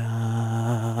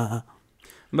 Soda.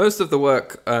 Most of the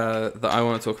work that I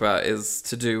want to talk about is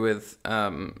to do with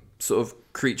sort of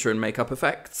creature and makeup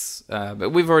effects. But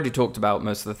we've already talked about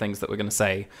most of the things that we're going to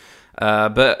say.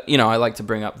 But, I like to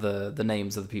bring up the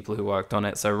names of the people who worked on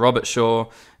it. So, Robert Shaw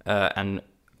and...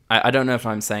 I don't know if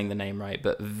I'm saying the name right,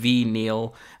 but V.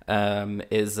 Neil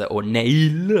or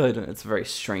Neil. I don't know, it's a very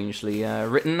strangely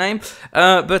written name.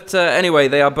 But anyway,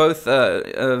 they are both.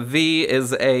 V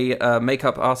is a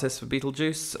makeup artist for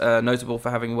Beetlejuice, notable for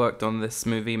having worked on this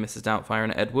movie, Mrs. Doubtfire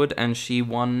and Ed Wood, and she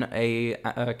won a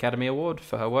Academy Award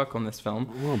for her work on this film.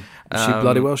 Well, she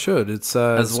bloody well should. It's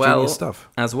genius stuff.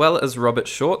 As well as Robert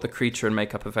Short, the creature and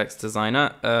makeup effects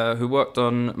designer, who worked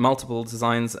on multiple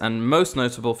designs and most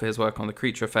notable for his work on the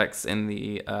creature effects in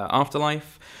the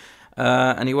Afterlife.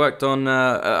 And he worked on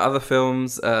other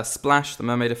films, Splash, the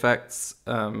mermaid effects,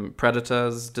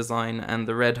 Predator's design, and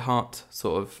the red heart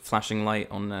sort of flashing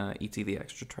light on E.T. the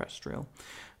Extraterrestrial.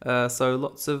 So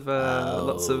lots of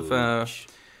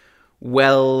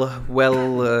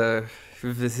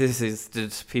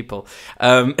visited people.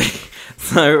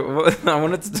 So I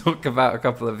wanted to talk about a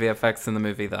couple of VFX in the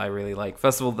movie that I really like.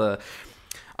 First of all,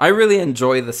 I really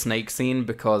enjoy the snake scene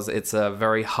because it's a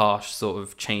very harsh sort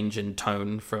of change in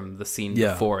tone from the scene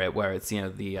before it, where it's,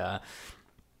 the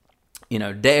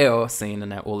Deo scene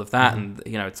and all of that, and,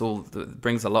 it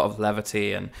brings a lot of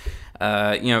levity, and,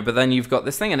 but then you've got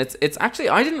this thing, and it's actually,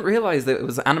 I didn't realize that it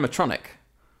was animatronic,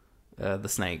 the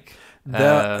snake.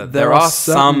 There are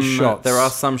some shots. There are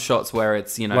some shots where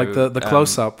it's, like the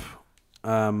close-up,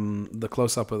 the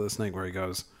close-up of the snake where he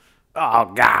goes,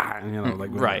 oh god,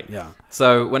 right. Yeah.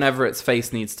 So whenever its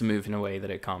face needs to move in a way that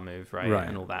it can't move, right,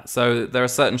 and all that. So there are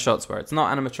certain shots where it's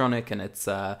not animatronic and it's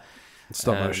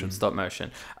stop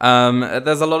motion.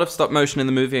 There's a lot of stop motion in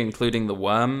the movie, including the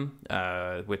worm,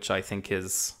 which I think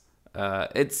is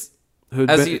who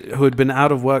had been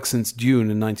out of work since Dune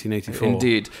in 1984.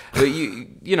 Indeed. But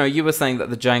you were saying that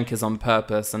the jank is on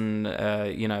purpose and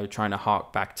trying to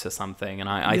hark back to something, and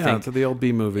I think to the old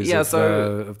B movies of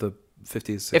the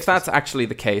 50s, 60s. If that's actually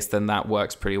the case, then that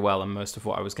works pretty well, and most of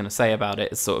what I was going to say about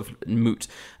it is sort of moot.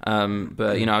 But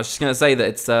I was just going to say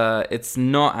that it's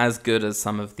not as good as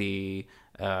some of the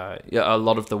a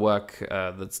lot of the work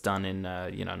that's done in A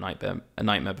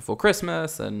Nightmare Before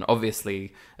Christmas, and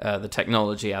obviously the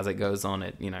technology as it goes on.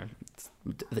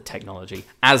 The technology.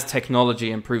 As technology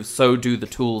improves, so do the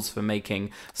tools for making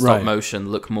stop motion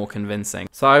look more convincing.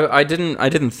 So I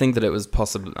didn't think that it was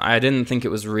possible. I didn't think it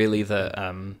was really that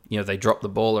they dropped the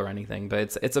ball or anything.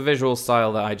 But it's a visual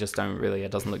style that I just don't really. It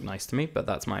doesn't look nice to me. But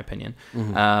that's my opinion.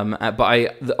 Mm-hmm.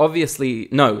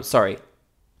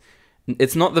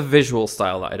 It's not the visual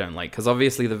style that I don't like, because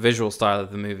obviously the visual style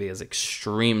of the movie is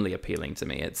extremely appealing to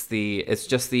me. It's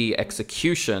just the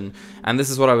execution, and this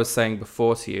is what I was saying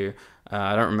before to you.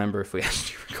 I don't remember if we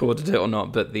actually recorded it or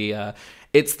not, but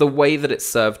it's the way that it's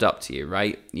served up to you,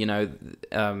 right?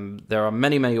 There are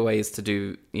many, many ways to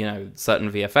do,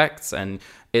 certain VFX, and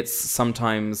it's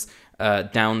sometimes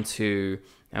down to,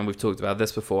 and we've talked about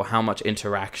this before, how much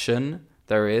interaction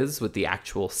there is with the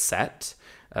actual set.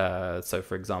 So,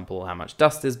 for example, how much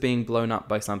dust is being blown up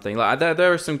by something. Like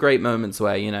there are some great moments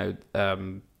where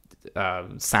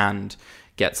sand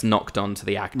gets knocked onto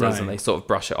the actors and they sort of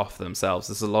brush it off themselves.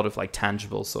 There's a lot of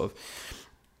tangible sort of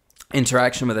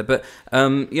interaction with it, but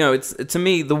it's to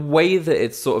me the way that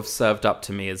it's sort of served up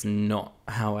to me is not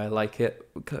how I like it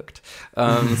cooked.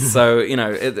 So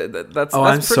that's. Oh,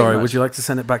 I'm sorry. Would you like to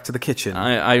send it back to the kitchen?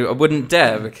 I wouldn't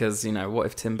dare, because what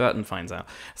if Tim Burton finds out?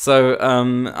 So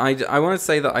I want to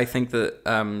say that I think that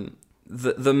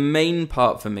the main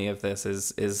part for me of this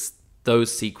is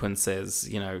those sequences.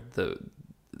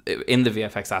 in the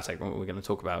VFX attic, what we're going to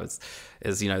talk about is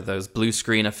those blue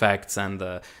screen effects and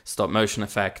the stop motion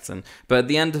effects, but at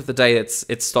the end of the day,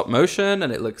 it's stop motion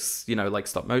and it looks like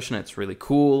stop motion. It's really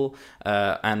cool,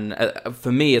 and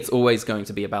for me, it's always going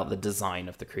to be about the design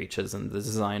of the creatures and the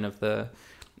design of the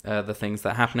things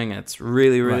that are happening. It's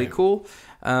really, really cool.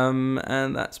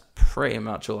 And that's pretty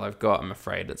much all I've got, I'm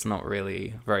afraid. It's not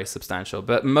really very substantial.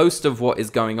 But most of what is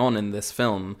going on in this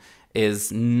film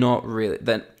is not really...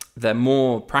 They're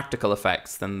more practical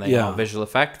effects than they are visual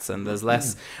effects, and there's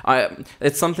less...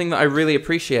 It's something that I really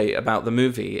appreciate about the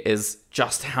movie is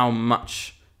just how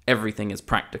much everything is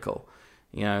practical.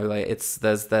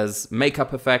 There's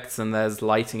makeup effects and there's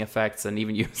lighting effects, and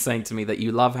even you were saying to me that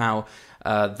you love how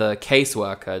the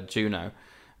caseworker, Juno,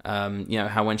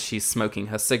 how when she's smoking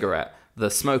her cigarette, the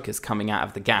smoke is coming out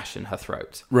of the gash in her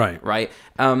throat. Right.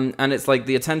 And it's like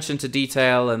the attention to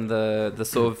detail and the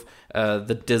sort of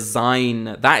the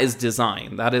design. That is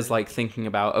design. That is like thinking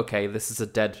about, okay, this is a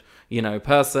dead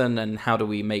person, and how do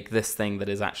we make this thing that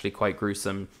is actually quite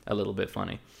gruesome a little bit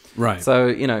funny. Right.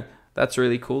 So that's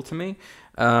really cool to me.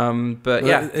 But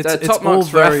yeah, it's top marks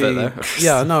for effort, though.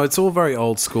 Yeah, no, it's all very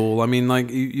old school. I mean, like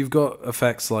you've got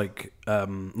effects like the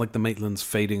Maitlands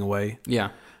fading away.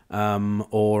 Yeah.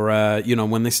 Or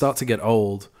when they start to get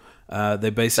old,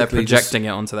 they're projecting it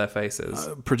onto their faces,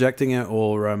 projecting it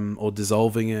or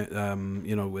dissolving it.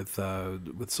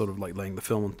 With sort of like laying the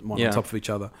film on top of each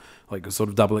other, like a sort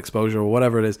of double exposure or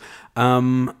whatever it is.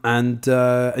 And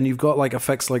you've got like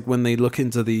effects like when they look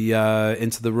into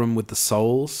the room with the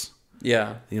souls.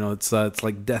 Yeah, it's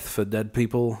like death for dead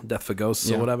people, death for ghosts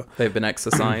or whatever. They've been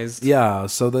exorcised. Yeah,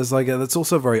 so there's like that's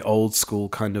also very old school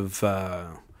kind of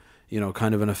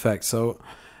kind of an effect. So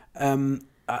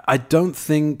I don't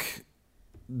think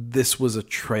this was a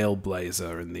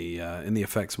trailblazer in the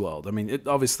effects world. I mean,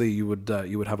 obviously you would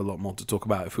have a lot more to talk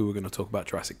about if we were going to talk about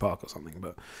Jurassic Park or something,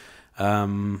 but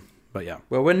yeah.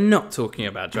 Well, we're not talking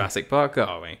about Jurassic Park,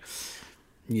 are we?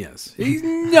 Yes. He's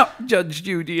not Judge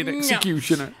Judy and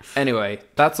Executioner. No. Anyway,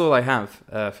 that's all I have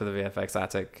for the VFX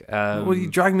attic. Well, you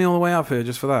dragged me all the way up here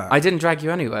just for that. I didn't drag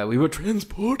you anywhere. We were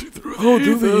transported through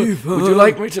the ether. Would you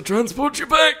like me to transport you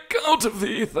back out of the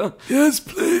ether? Yes,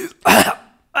 please.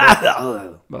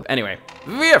 Well, anyway,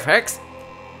 VFX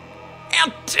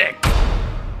attic.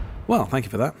 Well, thank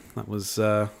you for that. That was...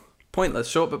 pointless,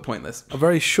 short but pointless. A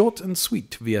very short and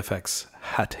sweet VFX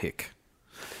attic.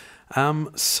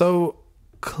 So...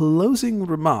 closing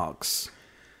remarks.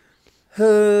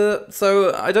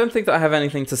 So I don't think that I have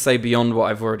anything to say beyond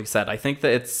what I've already said. I think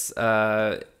that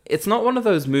it's not one of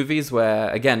those movies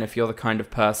where, again, if you're the kind of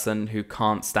person who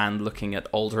can't stand looking at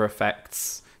older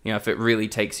effects, if it really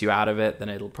takes you out of it, then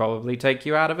it'll probably take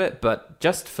you out of it. But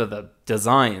just for the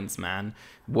designs, man,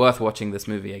 worth watching this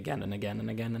movie again and again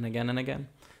and again and again and again.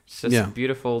 It's just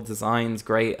beautiful designs,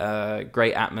 great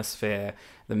atmosphere.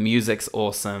 The music's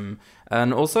awesome.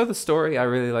 And also the story, I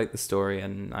really like the story,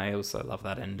 and I also love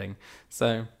that ending.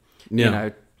 So,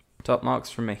 top marks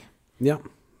from me. Yeah,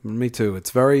 me too.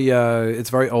 It's very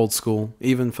old school.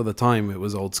 Even for the time, it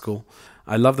was old school.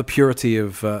 I love the purity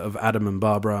of Adam and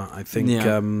Barbara. I think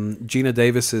Gina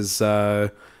Davis is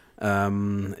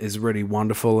really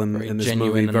wonderful in this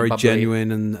movie. Very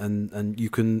genuine, and you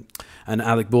can, and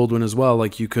Alec Baldwin as well.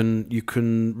 Like you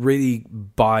can really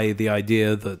buy the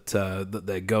idea that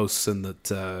they're ghosts and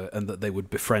that they would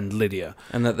befriend Lydia,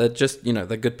 and that they're just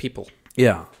they're good people.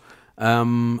 Yeah.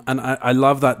 And I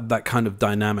love that kind of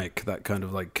dynamic, that kind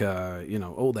of like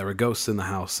there are ghosts in the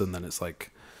house, and then it's like,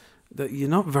 you're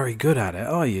not very good at it,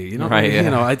 are you? You're not right,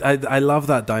 I love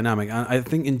that dynamic. I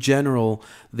think in general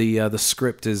the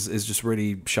script is just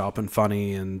really sharp and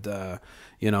funny, and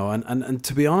and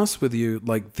to be honest with you,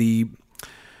 like the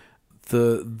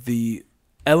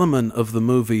element of the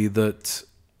movie that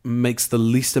makes the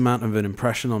least amount of an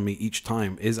impression on me each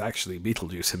time is actually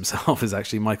Beetlejuice himself, is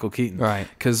actually Michael Keaton. Right.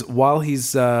 Because while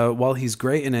he's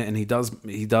great in it, and he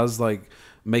does like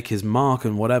make his mark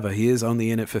and whatever, he is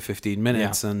only in it for 15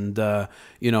 minutes. And and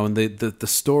the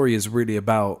story is really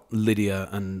about Lydia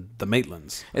and the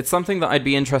Maitlands. It's something that I'd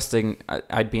be interesting.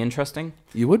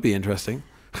 You would be interesting.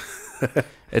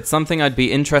 It's something I'd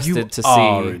be interested to see. You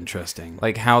are interesting.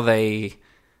 Like how they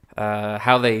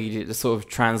sort of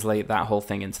translate that whole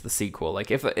thing into the sequel. Like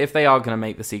if they are going to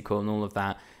make the sequel and all of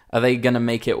that, are they going to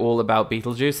make it all about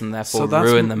Beetlejuice and therefore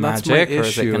ruin the magic, or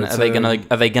is it are they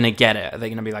going to get it? Are they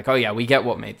going to be like, oh yeah, we get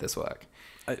what made this work?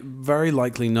 Very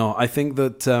likely not. I think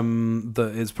that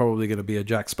that it's probably going to be a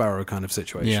Jack Sparrow kind of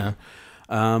situation. Yeah.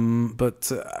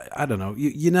 But I don't know.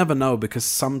 You never know, because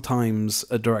sometimes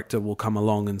a director will come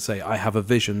along and say, I have a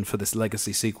vision for this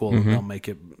legacy sequel, and they'll make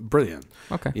it brilliant.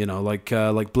 Okay. You know, like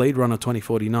Blade Runner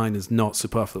 2049 is not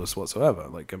superfluous whatsoever.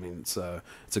 Like, I mean, it's a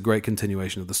great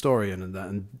continuation of the story, and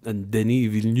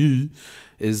Denis Villeneuve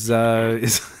is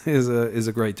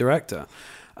a great director.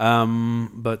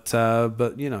 But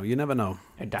you know, you never know.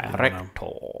 A director.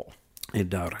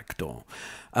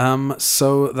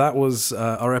 So that was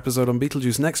our episode on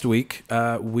Beetlejuice. Next week,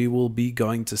 we will be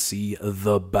going to see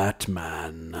The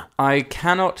Batman. I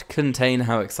cannot contain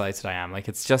how excited I am. Like,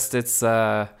 it's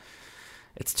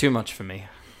too much for me.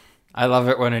 I love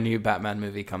it when a new Batman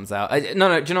movie comes out.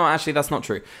 No, do you know what? Actually, that's not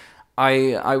true.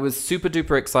 I was super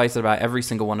duper excited about every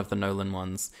single one of the Nolan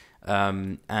ones.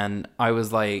 And I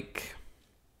was like,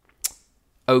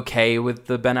 okay with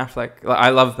the Ben Affleck. Like,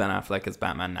 I love Ben Affleck as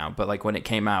Batman now, but like when it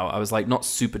came out, I was like not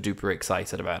super duper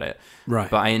excited about it. Right.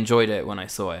 But I enjoyed it when I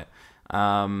saw it.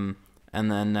 And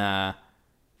then,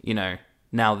 you know,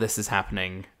 now this is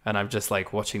happening, and I'm just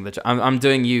like watching I'm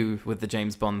doing you with the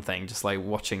James Bond thing, just like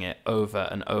watching it over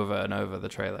and over and over, the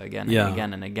trailer again and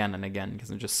again and again and again, because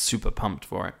I'm just super pumped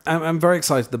for it. I'm very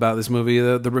excited about this movie.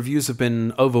 The reviews have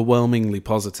been overwhelmingly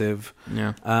positive.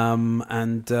 Yeah.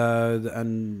 And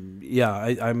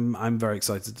yeah, I'm very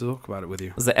excited to talk about it with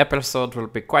you. The episode will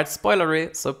be quite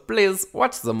spoilery, so please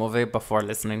watch the movie before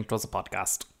listening to the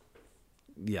podcast.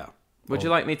 Yeah. Would you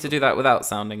like me to do that without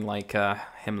sounding like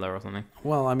Himmler or something?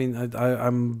 Well, I mean,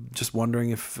 I'm just wondering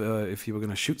if you were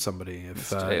going to shoot somebody, if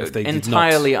they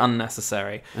entirely did not.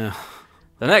 Unnecessary. Yeah.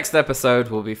 The next episode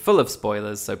will be full of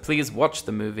spoilers, so please watch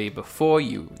the movie before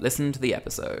you listen to the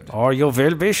episode. Or you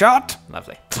will be shot.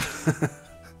 Lovely.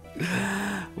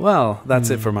 Well, that's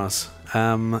it from us.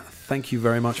 Thank you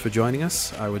very much for joining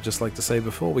us. I would just like to say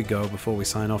before we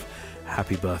sign off,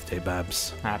 happy birthday,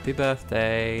 Babs. Happy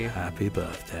birthday. Happy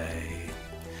birthday.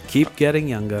 Keep getting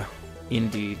younger.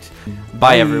 Indeed.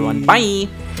 Bye everyone. Bye.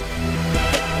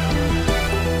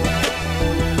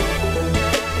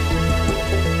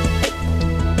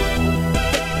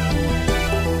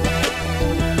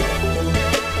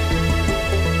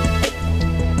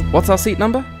 What's our seat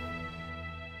number?